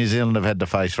that New Zealand have had to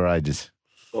face for ages.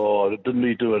 Oh, didn't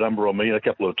he do a number on me a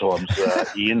couple of times,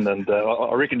 Ian? And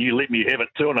I reckon you let me have it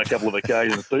too on a couple of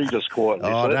occasions too, just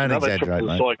quietly. Oh, so don't another trip exaggerate, to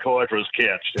the mate. psychiatrist's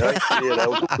couch. Yeah, that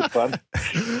was good fun.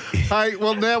 Hey,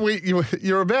 well, now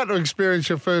you're about to experience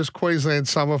your first Queensland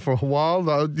summer for a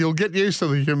while. You'll get used to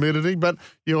the humidity, but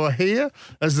you're here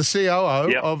as the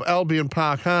COO of Albion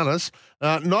Park Harness.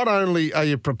 Not only are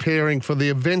you preparing for the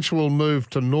eventual move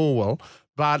to Norwell,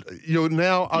 but you're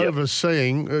now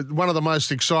overseeing one of the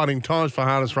most exciting times for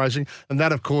harness racing, and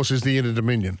that, of course, is the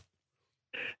Inter-Dominion.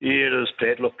 Yeah, it is,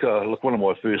 Pat. Look, one of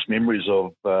my first memories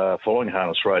of following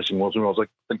harness racing was when I was, I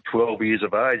think, 12 years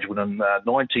of age, when in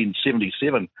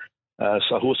 1977, a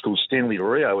horse called Stanley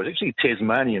Rio was actually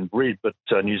Tasmanian bred, but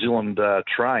New Zealand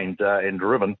trained and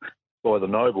driven by the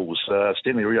Nobles.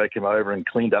 Stanley Rio came over and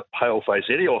cleaned up Paleface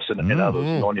Edios and others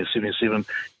in 1977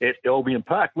 at Albion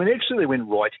Park. When actually they went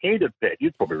right-handed, Pat.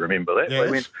 You'd probably remember that. Yes. They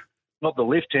went not the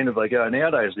left-handed they go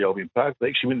nowadays, the Albion Park. They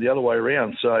actually went the other way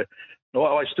around. So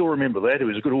I still remember that. It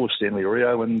was a good horse, Stanley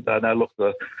Rio. And no, look,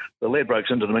 the Ladbrokes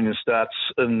Inter-Dominion starts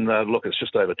in, look, it's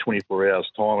just over 24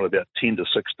 hours' time at about 10 to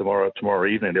 6 tomorrow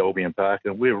evening at Albion Park.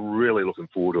 And we're really looking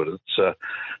forward to it. It's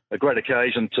a great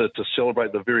occasion to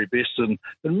celebrate the very best and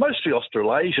mostly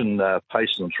Australasian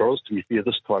pacers and trotters, to be fair,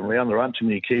 this time around. There aren't too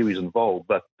many Kiwis involved,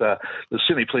 but there's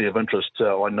certainly plenty of interest,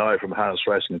 I know, from harness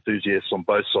racing enthusiasts on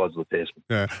both sides of the Tasman.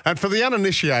 Yeah. And for the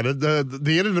uninitiated,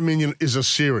 the Inter-Dominion is a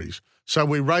series. So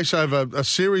we race over a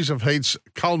series of heats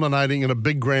culminating in a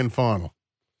big grand final.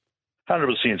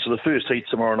 100%. So the first heat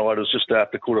tomorrow night is just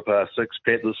after 6:15,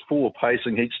 Pat. There's 4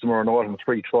 pacing heats tomorrow night and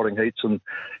 3 trotting heats, and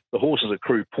the horses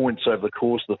accrue points over the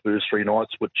course of the first 3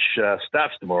 nights, which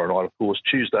starts tomorrow night, of course,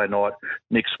 Tuesday night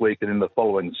next week, and then the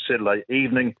following Saturday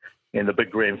evening, and the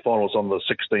big grand finals on the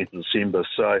 16th of December.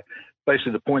 So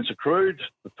basically the points accrued,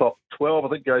 the top 12, I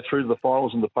think, go through to the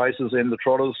finals and the pacers and the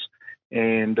trotters.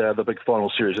 And the big final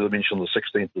series, as I mentioned, on the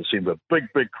 16th of December.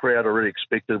 Big crowd already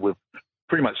expected. We've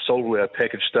pretty much sold all our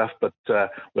package stuff, but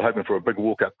we're hoping for a big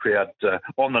walk-up crowd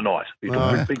on the night.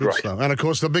 It'll be great. Stuff. And, of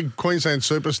course, the big Queensland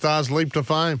superstars leap to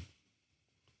fame.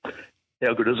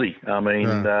 How good is he? I mean,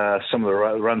 some of the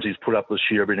runs he's put up this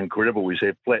year have been incredible. He's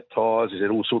had flat tyres, he's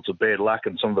had all sorts of bad luck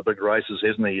in some of the big races,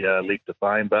 hasn't he, leaped to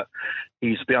fame? But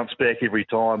he's bounced back every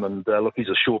time, and look, he's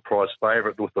a short price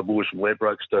favourite with the boys from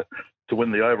Ladbrokes to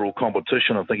win the overall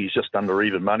competition. I think he's just under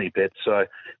even money, Pat. So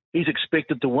he's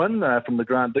expected to win from the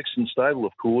Grant Dixon stable,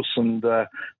 of course, and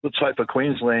let's hope for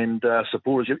Queensland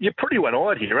supporters. You're pretty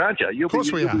one-eyed here, aren't you? Of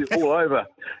course we are. You'll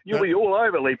be all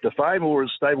over Leap to Fame, or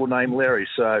his stable name Larry.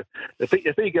 So if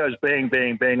he goes bang,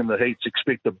 bang, bang in the heats,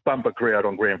 expect a bumper crowd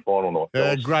on grand final night.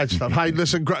 Yeah, great stuff. Hey,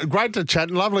 listen, great to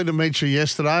chat. Lovely to meet you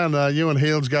yesterday, and you and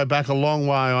Heels go back a long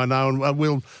way, I know, and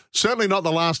we'll certainly not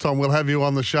the last time we'll have you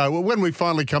on the show. Well, when we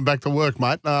finally come back to work,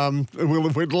 mate,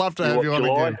 we'd love to have you on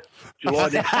again. July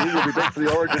next year, you'll be back for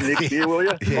the Origin next year, will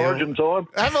you? Yeah. Origin time.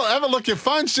 Have a look. Your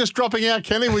phone's just dropping out,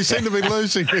 Kenny. We seem to be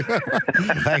losing you.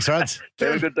 Thanks, Rods.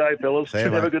 Have a good day, fellas.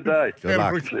 Have a good day. Good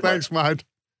luck. Thanks, mate.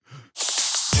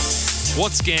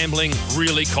 What's gambling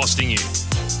really costing you?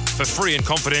 For free and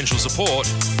confidential support,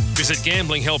 visit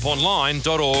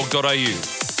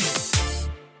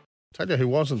gamblinghelponline.org.au. Tell you who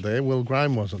wasn't there. Will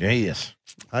Graham wasn't. Yeah, yes.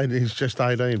 Hey, he's just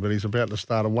 18, but he's about to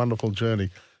start a wonderful journey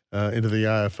into the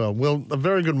AFL. Will, a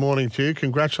very good morning to you.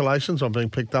 Congratulations on being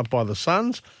picked up by the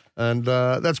Suns. And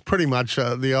that's pretty much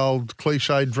the old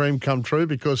cliche dream come true,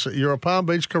 because you're a Palm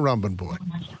Beach Currumbin boy.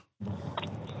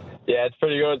 Yeah, it's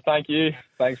pretty good. Thank you.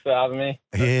 Thanks for having me.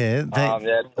 Yeah.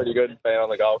 It's pretty good being on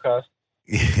the Gold Coast.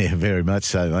 Yeah, very much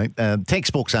so, mate.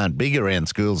 Textbooks aren't big around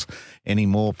schools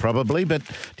anymore, probably. But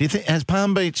do you think, has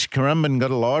Palm Beach Currumbin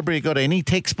got a library? Got any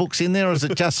textbooks in there, or is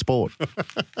it just sport?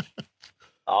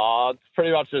 It's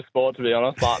pretty much just sport, to be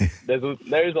honest. But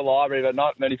there is a library, but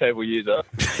not many people use it.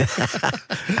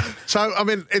 So, I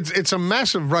mean, it's a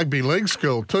massive rugby league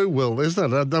school too, Will,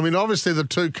 isn't it? I mean, obviously the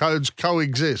two codes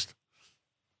coexist.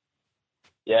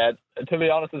 Yeah, to be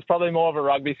honest, it's probably more of a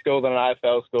rugby school than an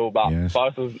AFL school, but Yes.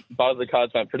 both of the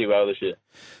codes went pretty well this year.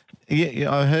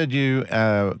 Yeah, I heard you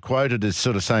quoted as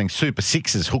sort of saying Super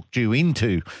Sixes hooked you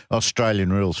into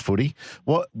Australian rules footy.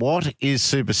 What is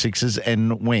Super Sixes,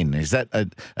 and when? Is that a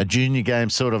junior game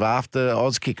sort of after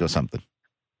Auskick or something?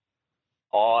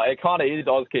 Oh, it kind of is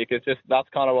Auskick. It's just, that's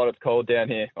kind of what it's called down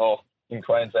here, in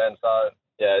Queensland. So,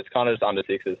 yeah, it's kind of just under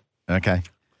sixes. Okay.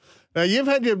 Now, you've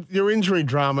had your injury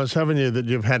dramas, haven't you, that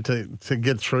you've had to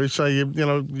get through? So,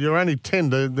 you're only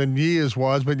tender than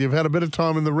years-wise, but you've had a bit of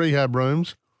time in the rehab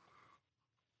rooms.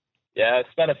 Yeah,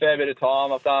 I spent a fair bit of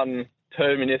time. I've done 2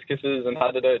 meniscuses and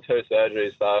had to do 2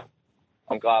 surgeries, so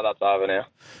I'm glad that's over now.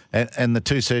 And the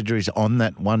 2 surgeries on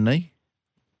that one knee?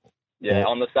 Yeah,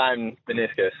 on the same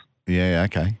meniscus. Yeah,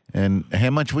 okay. And how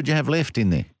much would you have left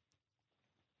in there?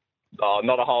 Oh,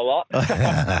 not a whole lot.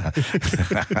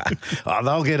 Oh,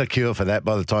 they'll get a cure for that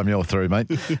by the time you're through, mate.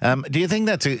 Do you think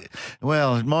that's it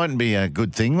mightn't be a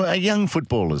good thing. Young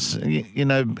footballers,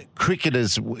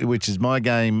 cricketers, which is my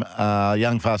game,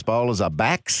 young fast bowlers are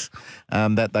backs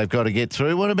that they've got to get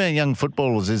through. What about young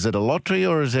footballers? Is it a lottery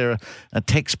or is there a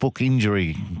textbook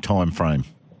injury time frame?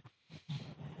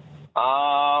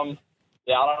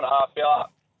 Yeah, I don't know. I feel like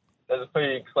there's a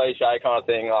pretty cliche kind of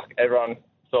thing. Like everyone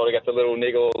sort of gets a little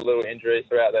niggle, a little injury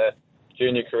throughout their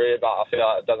junior career, but I feel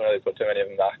like it doesn't really put too many of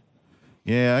them back.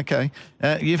 Yeah, okay.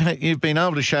 You've been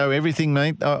able to show everything,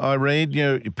 mate. I read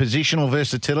your positional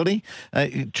versatility.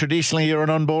 Traditionally, you're an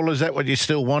on-baller. Is that what you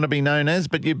still want to be known as?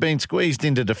 But you've been squeezed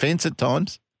into defence at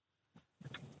times.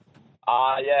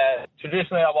 Yeah.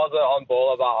 Traditionally, I was an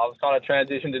on-baller, but I've kind of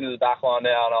transitioned into the back line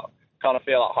now, and I kind of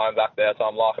feel at home back there, so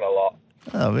I'm liking it a lot.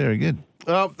 Oh, very good.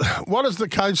 What has the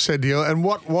coach said to you, and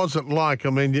what was it like?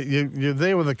 I mean, you're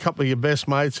there with a couple of your best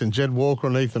mates, and Jed Walker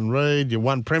and Ethan Reid. You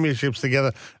won premierships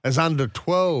together as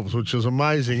under-12s, which is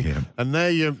amazing. Yeah. And now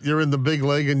you're in the big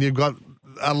league, and you've got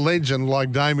a legend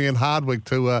like Damien Hardwick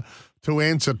to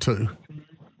answer to.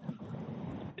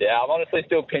 Yeah, I'm honestly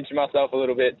still pinching myself a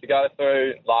little bit to go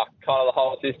through like kind of the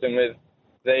whole system with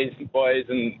these boys,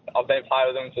 and I've been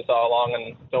playing with them for so long,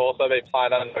 and to also be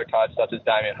playing under a coach such as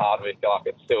Damien Hardwick, like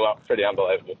it's still pretty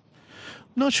unbelievable.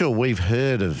 I'm not sure we've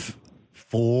heard of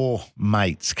 4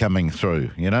 mates coming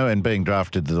through, and being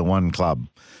drafted to the one club.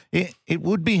 It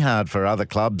would be hard for other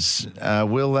clubs,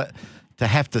 to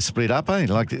have to split up, eh?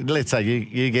 Like, let's say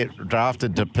you get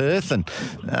drafted to Perth and,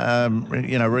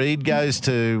 Reid goes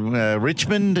to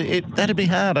Richmond. That'd be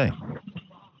hard, eh?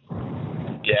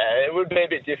 Yeah, it would be a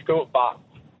bit difficult, but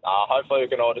hopefully we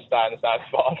can all just stay in the same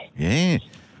spot. Yeah.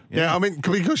 Yeah, I mean,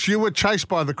 because you were chased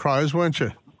by the Crows, weren't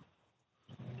you?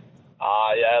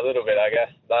 Yeah, a little bit, I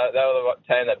guess. They were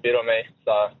the team that bid on me,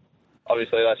 so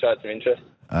obviously they showed some interest.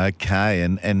 Okay,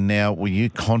 and now were you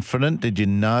confident? Did you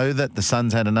know that the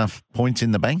Suns had enough points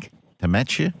in the bank to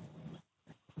match you?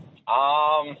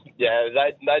 Yeah,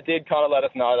 they did kind of let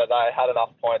us know that they had enough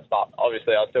points, but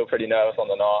obviously I was still pretty nervous on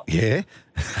the night. Yeah?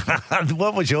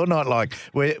 What was your night like?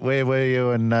 Where were you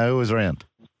and who was around?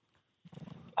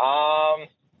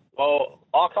 Well,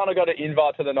 I kind of got an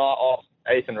invite to the night off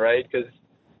Ethan Reid because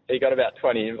he got about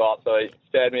 20 invites, so he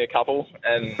spared me a couple.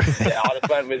 And yeah, I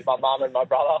just went with my mum and my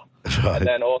brother, right. And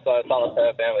then also some of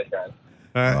her family friends.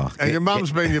 And your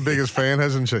mum's been your biggest fan,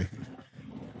 hasn't she?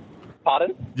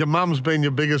 Pardon? Your mum's been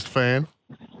your biggest fan?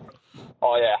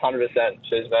 Oh, yeah, 100%.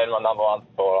 She's been my number one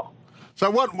supporter.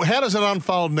 So how does it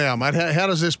unfold now, mate? How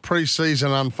does this pre-season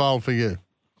unfold for you?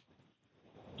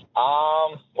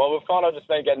 Well, we've kind of just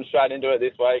been getting straight into it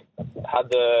this week. Had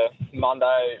the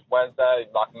Monday, Wednesday,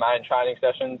 main training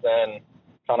sessions and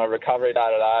kind of recovery day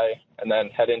today, and then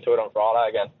head into it on Friday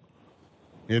again.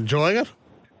 You enjoying it?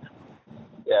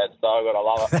 Yeah, it's so good. I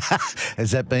love it.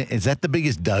 Is that the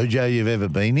biggest dojo you've ever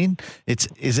been in?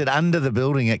 Is it under the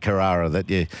building at Carrara that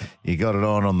you got it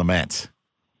on the mats?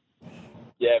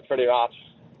 Yeah, pretty much.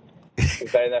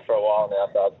 We've been there for a while now,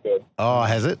 so it's good. Oh,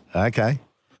 has it? Okay.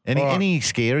 Any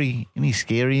scary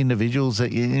individuals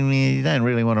that you don't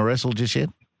really want to wrestle just yet?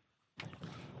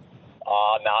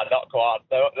 No, not quite.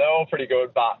 They're all pretty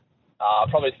good, but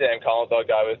probably Sam Collins I'd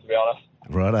go with, to be honest.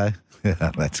 Righto.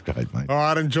 That's great, mate. All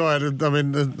right, enjoy it. I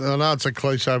mean, I know it's a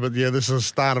cliche, but yeah, this is the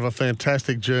start of a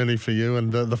fantastic journey for you.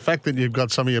 And the fact that you've got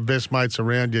some of your best mates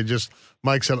around you just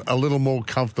makes it a little more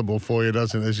comfortable for you,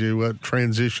 doesn't it, as you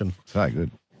transition? So good.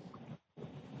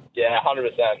 Yeah, 100%.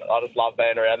 I just love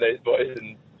being around these boys,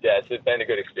 and yeah, it's been a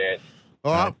good experience.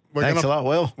 All right. Thanks a lot,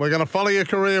 Will. We're going to follow your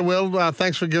career, Will.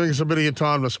 Thanks for giving us a bit of your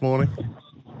time this morning.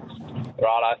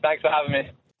 Righto. Thanks for having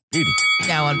me. Beauty.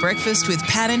 Now on Breakfast with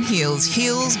Pat and Heels,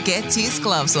 Heels gets his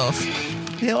gloves off.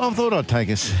 Yeah, I thought I'd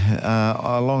take us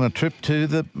along a trip to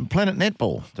the Planet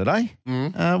Netball today.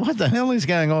 What the hell is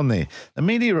going on there? The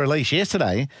media release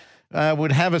yesterday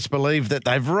would have us believe that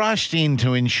they've rushed in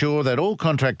to ensure that all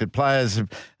contracted players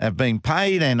have been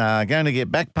paid and are going to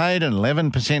get back paid, an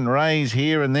 11% raise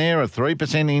here and there, a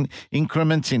 3%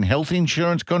 increments in health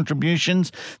insurance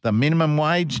contributions. The minimum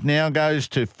wage now goes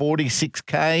to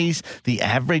 46Ks, the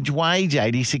average wage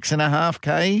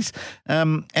 86.5Ks.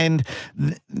 And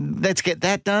let's get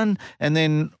that done. And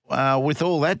then with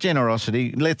all that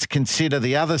generosity, let's consider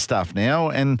the other stuff now,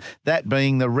 and that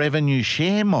being the revenue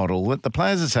share model that the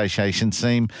Players Association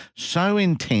seem so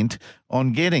intent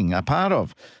on getting a part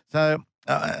of. So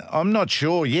I'm not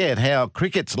sure yet how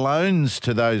cricket's loans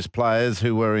to those players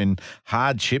who were in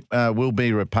hardship will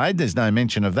be repaid. There's no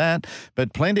mention of that.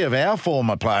 But plenty of our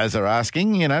former players are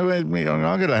asking, I've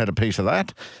got to have a piece of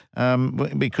that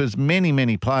because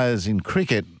many players in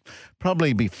cricket,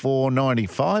 probably before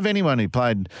 95, anyone who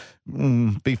played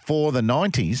before the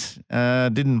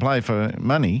 90s didn't play for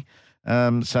money.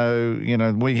 So,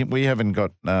 we haven't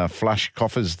got flush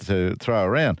coffers to throw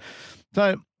around.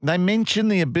 So they mention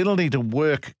the ability to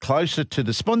work closer to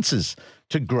the sponsors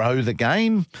to grow the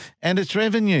game and its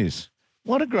revenues.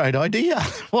 What a great idea.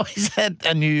 Why is that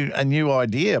a new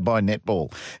idea by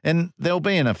Netball? And there'll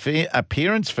be an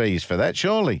appearance fees for that,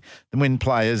 surely, when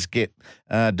players get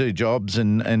do jobs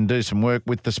and do some work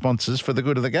with the sponsors for the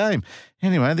good of the game.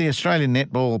 Anyway, the Australian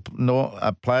Netball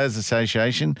Players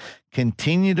Association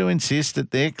continue to insist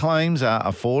that their claims are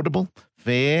affordable,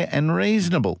 fair and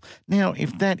reasonable. Now,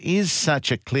 if that is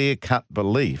such a clear-cut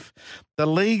belief, the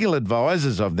legal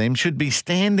advisors of them should be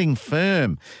standing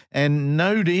firm and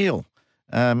no deal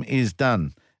is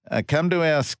done. Come to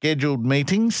our scheduled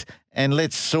meetings and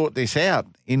let's sort this out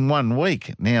in 1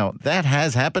 week. Now, that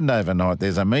has happened overnight.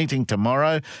 There's a meeting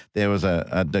tomorrow. There was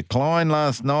a decline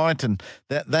last night, and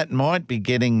that might be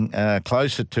getting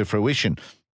closer to fruition.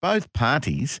 Both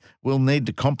parties will need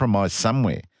to compromise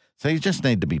somewhere. So you just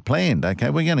need to be planned,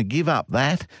 okay? We're going to give up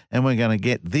that and we're going to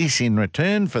get this in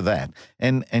return for that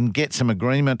and get some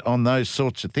agreement on those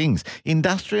sorts of things.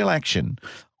 Industrial action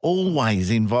always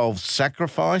involves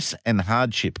sacrifice and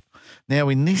hardship. Now,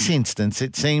 in this instance,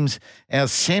 it seems our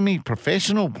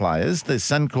semi-professional players, the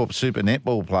Suncorp Super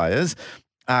Netball players,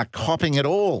 are copping it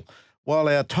all, while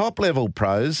our top-level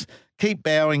pros keep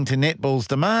bowing to Netball's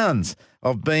demands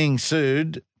of being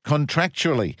sued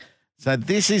contractually. So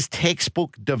this is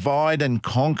textbook divide and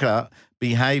conquer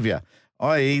behaviour,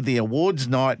 i.e. the awards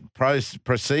night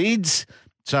proceeds,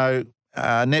 so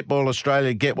Netball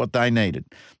Australia get what they needed.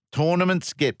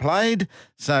 Tournaments get played,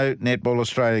 so Netball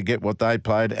Australia get what they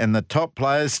played, and the top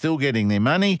players still getting their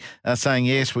money are saying,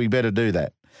 yes, we better do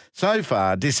that. So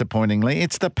far, disappointingly,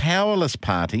 it's the powerless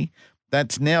party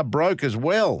that's now broke as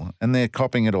well, and they're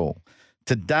copping it all.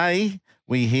 Today,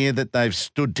 we hear that they've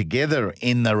stood together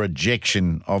in the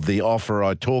rejection of the offer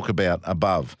I talk about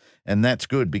above, and that's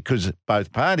good because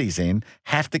both parties then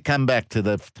have to come back to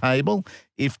the table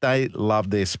if they love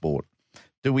their sport.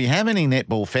 Do we have any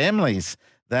netball families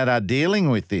that are dealing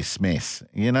with this mess?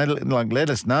 Let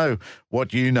us know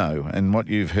what you know and what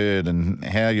you've heard and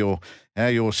how your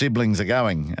siblings are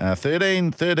going.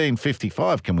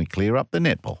 1355, can we clear up the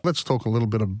netball? Let's talk a little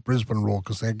bit of Brisbane Roar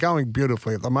because they're going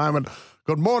beautifully at the moment.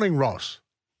 Good morning, Ross.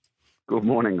 Good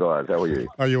morning, guys. How are you?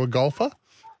 Are you a golfer?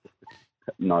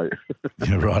 No.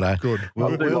 You're right, Good.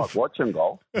 I do like watching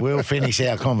golf. We'll finish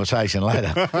our conversation later.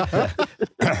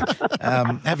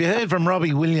 Have you heard from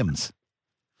Robbie Williams?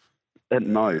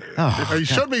 No. Oh, he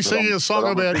should be singing a song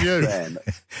about you.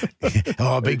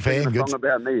 A big fan. A Good. song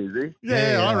about me, is he?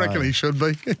 Yeah, I reckon he should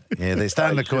be. Yeah, they're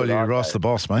starting to call you Ross the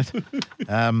Boss, mate.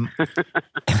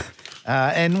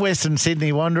 And Western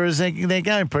Sydney Wanderers, they're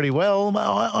going pretty well.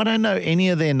 I don't know any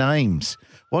of their names.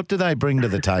 What do they bring to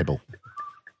the table?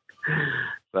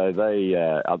 So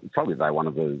they're one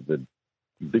of the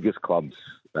biggest clubs,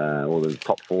 or the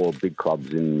top 4 big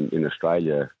clubs in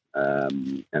Australia.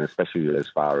 And especially as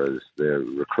far as their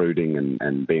recruiting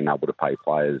and being able to pay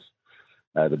players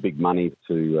the big money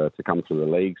to come to the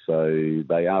league. So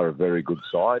they are a very good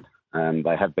side.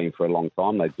 They have been for a long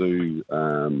time. They do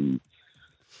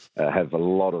have a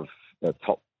lot of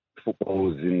top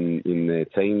footballers in their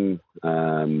team.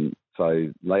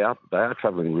 So they are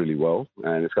travelling really well,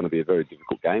 and it's going to be a very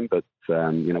difficult game. But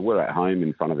we're at home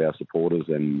in front of our supporters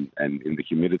and in the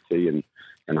humidity,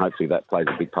 and hopefully that plays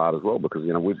a big part as well because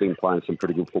we've been playing some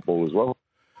pretty good football as well.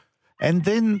 And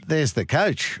then there's the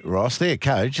coach, Ross. Their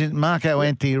coach, Marco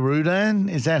Antirudan.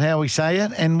 Is that how we say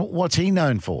it? And what's he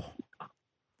known for?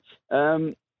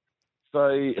 So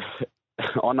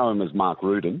I know him as Mark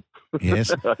Rudin.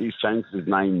 Yes, he's changed his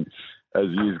name as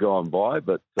years gone by,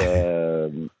 but.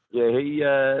 He's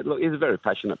a very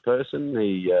passionate person.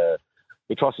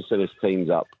 He tries to set his teams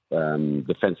up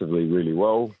defensively really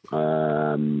well,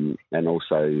 and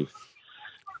also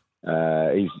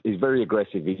he's very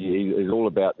aggressive. He's all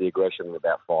about the aggression,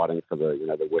 about fighting for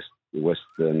the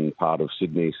western part of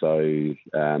Sydney. So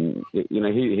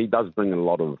he does bring a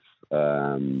lot of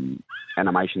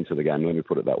animation to the game. Let me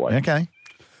put it that way. Okay.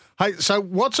 Hey, so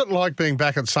what's it like being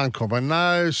back at Suncorp? I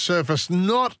know Surface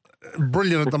not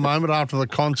brilliant at the moment after the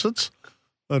concerts,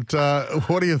 but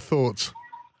what are your thoughts?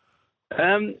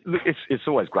 It's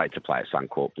always great to play at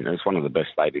Suncorp. It's one of the best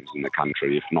stadiums in the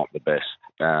country, if not the best.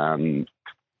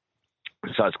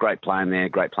 So it's great playing there,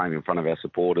 great playing in front of our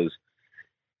supporters.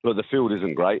 But the field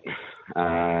isn't great.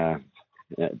 But,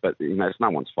 it's no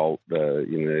one's fault.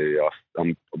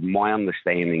 My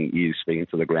understanding is, speaking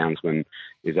to the groundsman,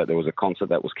 is that there was a concert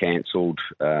that was cancelled,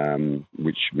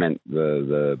 which meant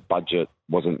the budget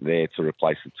wasn't there to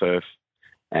replace the turf,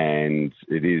 and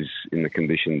it is in the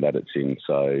condition that it's in.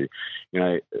 So,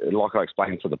 like I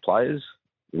explained to the players,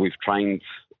 we've trained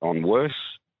on worse,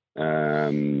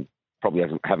 probably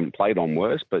haven't played on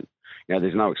worse, but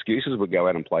there's no excuses. We go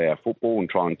out and play our football and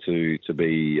trying to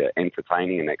be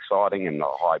entertaining and exciting and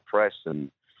high press and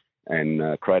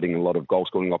creating a lot of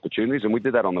goal-scoring opportunities. And we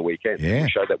did that on the weekend. Yeah. We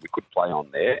showed that we could play on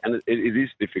there. And it is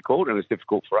difficult, and it's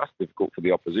difficult for us, difficult for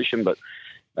the opposition. But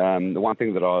the one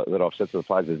thing that I've said to the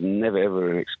players is never, ever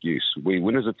an excuse. We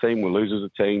win as a team, we lose as a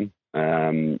team.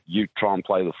 You try and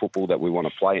play the football that we want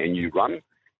to play, and you run,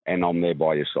 and I'm there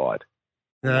by your side.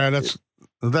 Yeah,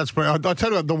 that's brilliant. I tell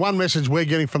you what, the one message we're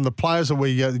getting from the players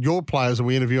that your players that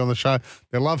we interview on the show,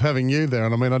 they love having you there.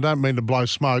 And I don't mean to blow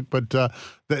smoke, but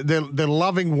they're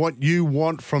loving what you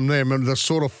want from them and the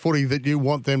sort of footy that you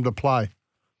want them to play.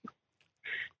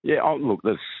 Yeah, look,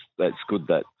 that's good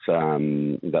that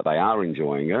they are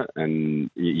enjoying it,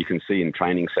 and you can see in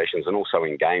training sessions and also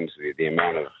in games the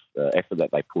amount of effort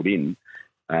that they put in.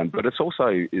 But it's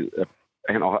also.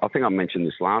 And I think I mentioned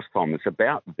this last time, it's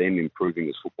about them improving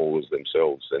as footballers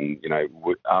themselves and,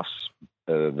 us,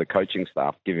 the coaching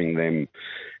staff, giving them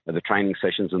the training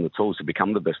sessions and the tools to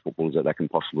become the best footballers that they can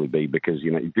possibly be because,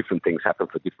 different things happen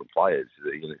for different players.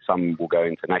 Some will go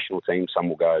into national teams, some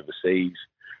will go overseas,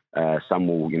 some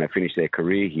will, finish their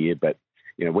career here. But,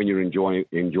 when you're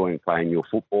enjoying playing your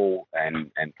football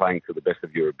and playing to the best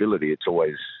of your ability, it's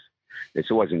always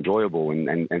enjoyable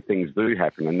and things do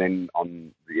happen. And then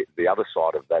on the other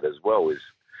side of that as well is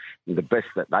the best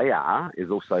that they are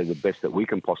is also the best that we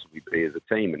can possibly be as a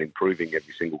team and improving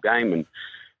every single game.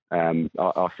 And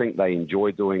I think they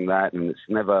enjoy doing that. And it's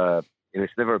never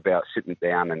about sitting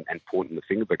down and pointing the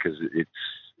finger because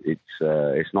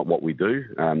it's not what we do.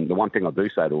 The one thing I do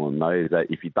say to them though is that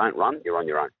if you don't run, you're on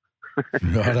your own.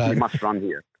 You must run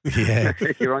here. Yeah.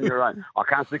 You're on your own. I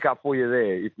can't stick up for you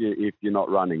there if you're not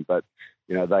running. But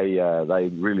they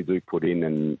really do put in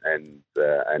and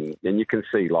you can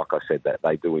see, like I said, that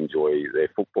they do enjoy their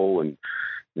football and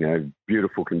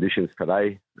beautiful conditions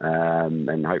today,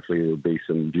 and hopefully there'll be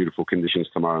some beautiful conditions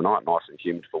tomorrow night, nice and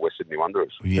humid for West Sydney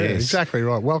Wanderers. Yes. Yeah, exactly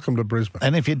right. Welcome to Brisbane.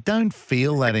 And if you don't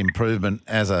feel that improvement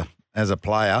as a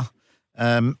player.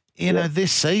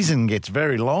 This season gets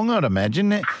very long, I'd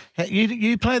imagine.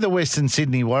 You play the Western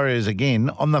Sydney Warriors again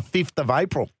on the 5th of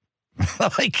April.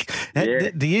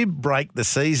 Do you break the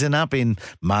season up in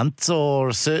months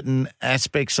or certain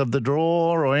aspects of the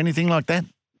draw or anything like that?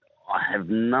 I have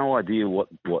no idea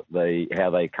how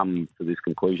they come to this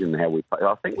conclusion, how we play.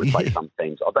 I think we play some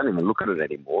teams. I don't even look at it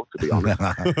anymore, to be honest.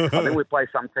 I think we play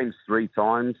some teams 3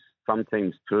 times, some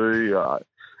teams 2.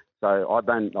 So I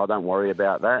don't worry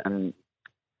about that. And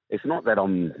it's not that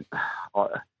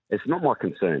it's not my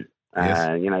concern.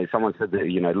 Yes. Someone said that,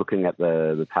 looking at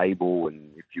the table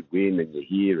and if you win and you're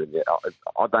here, and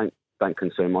I don't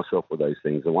concern myself with those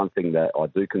things. The one thing that I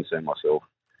do concern myself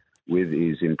with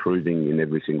is improving in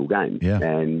every single game. Yeah.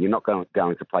 And you're not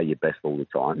going to play your best all the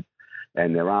time.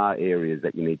 And there are areas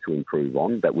that you need to improve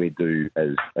on that we do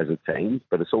as a team,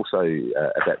 but it's also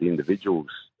about the individuals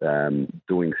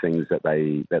doing things that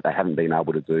they haven't been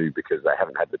able to do because they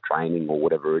haven't had the training or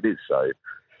whatever it is. So,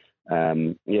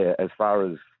 as far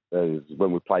as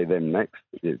when we play them next,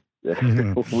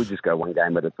 we'll just go one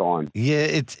game at a time.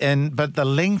 Yeah, but the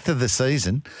length of the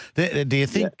season. Do you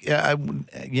think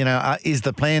is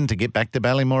the plan to get back to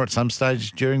Ballymore at some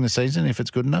stage during the season if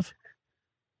it's good enough?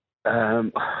 I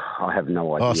have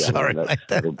no idea. Oh, sorry, mate.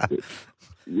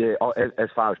 As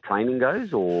far as training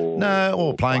goes,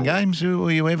 or playing games.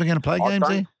 Were you ever going to play games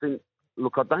there?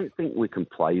 I don't think we can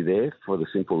play there for the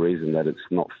simple reason that it's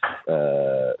not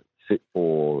fit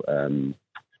for an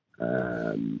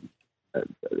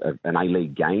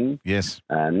A-League game. Yes.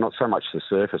 Not so much the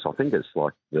surface. I think it's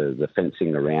like the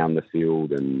fencing around the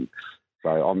field, and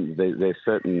so there's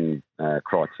certain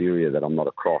criteria that I'm not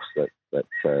across that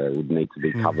would need to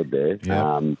be covered there.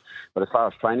 Yeah. But as far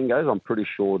as training goes, I'm pretty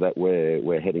sure that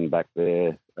we're heading back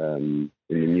there in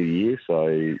the new year, so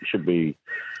it should be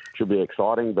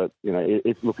exciting. But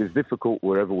it's difficult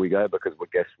wherever we go because we're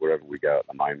guests wherever we go at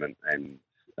the moment, and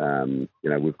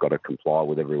we've got to comply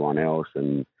with everyone else,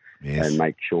 and and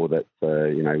make sure that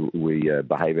we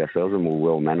behave ourselves and we're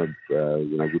well mannered,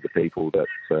 with the people that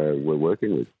we're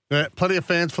working with. Yeah, plenty of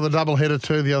fans for the doubleheader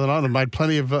too the other night and made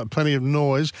plenty of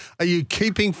noise. Are you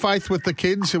keeping faith with the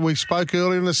kids? We spoke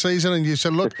earlier in the season and you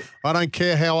said, look, I don't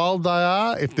care how old they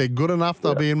are. If they're good enough,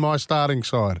 they'll be in my starting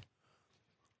side.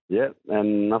 Yeah,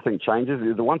 and nothing changes.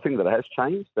 The one thing that has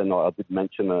changed, and I did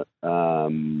mention it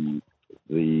in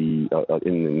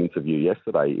an interview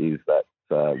yesterday, is that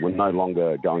we're no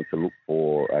longer going to look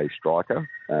for a striker.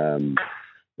 It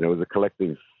was a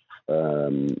collective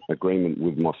agreement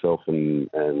with myself and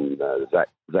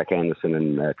Zach Anderson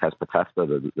and Casper Taster,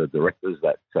 the directors,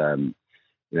 that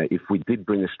if we did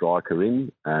bring a striker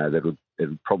in, it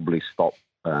would probably stop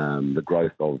the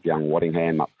growth of young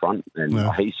Waddingham up front, and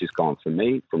he's just gone for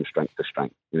me from strength to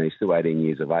strength. He's still 18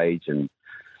 years of age, and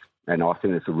I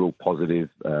think it's a real positive.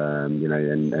 And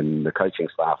the coaching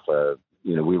staff,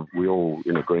 we all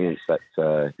in agreement that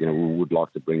we would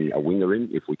like to bring a winger in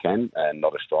if we can, and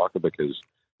not a striker, because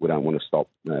we don't want to stop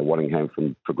Waddingham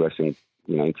from progressing,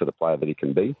 into the player that he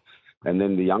can be. And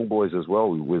then the young boys as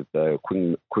well, with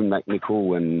Quinn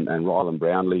McNichol and Rylan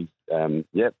Brownlee.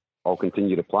 I'll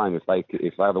continue to play them.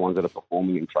 If they're the ones that are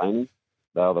performing in training,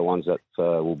 they're the ones that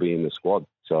will be in the squad.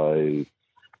 So,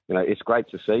 it's great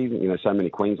to see, so many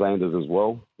Queenslanders as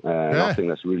well. I think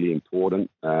that's really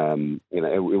important. It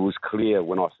was clear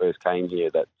when I first came here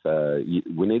that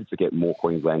we needed to get more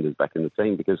Queenslanders back in the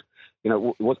team because,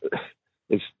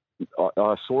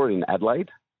 I saw it in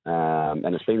Adelaide,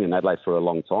 and it's been in Adelaide for a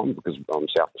long time because I'm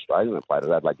South Australian. I played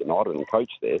at Adelaide United and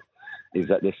coached there. Is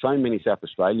that there's so many South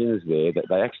Australians there that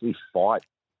they actually fight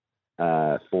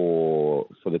for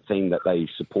the team that they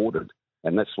supported,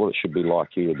 and that's what it should be like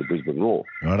here at the Brisbane Roar.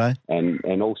 Righto.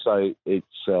 And also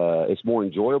it's more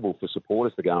enjoyable for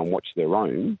supporters to go and watch their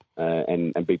own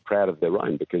and be proud of their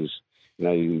own, because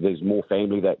there's more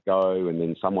family that go, and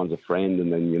then someone's a friend,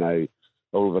 and then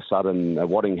all of a sudden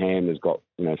Waddingham has got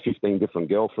 15 different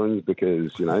girlfriends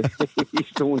because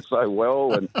he's doing so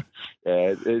well, and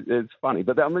it's funny.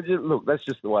 But look, that's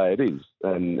just the way it is,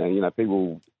 and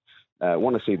people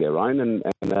want to see their own, and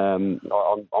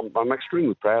I'm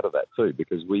extremely proud of that too,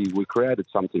 because we created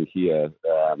something here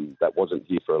that wasn't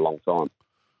here for a long time.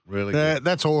 Really good.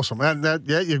 That's awesome. And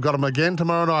you've got them again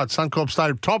tomorrow night, Suncorp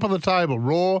Stadium, top of the table,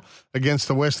 Roar against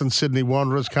the Western Sydney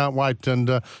Wanderers. Can't wait,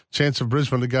 and chance of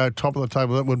Brisbane to go top of the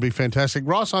table. That would be fantastic.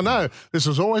 Ross, I know this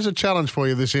was always a challenge for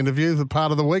you, this interview, the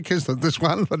part of the week, isn't it, this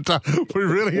one? But we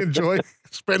really enjoy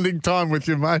spending time with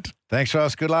you, mate. Thanks,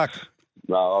 Ross. Good luck.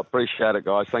 No, I appreciate it,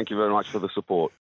 guys. Thank you very much for the support.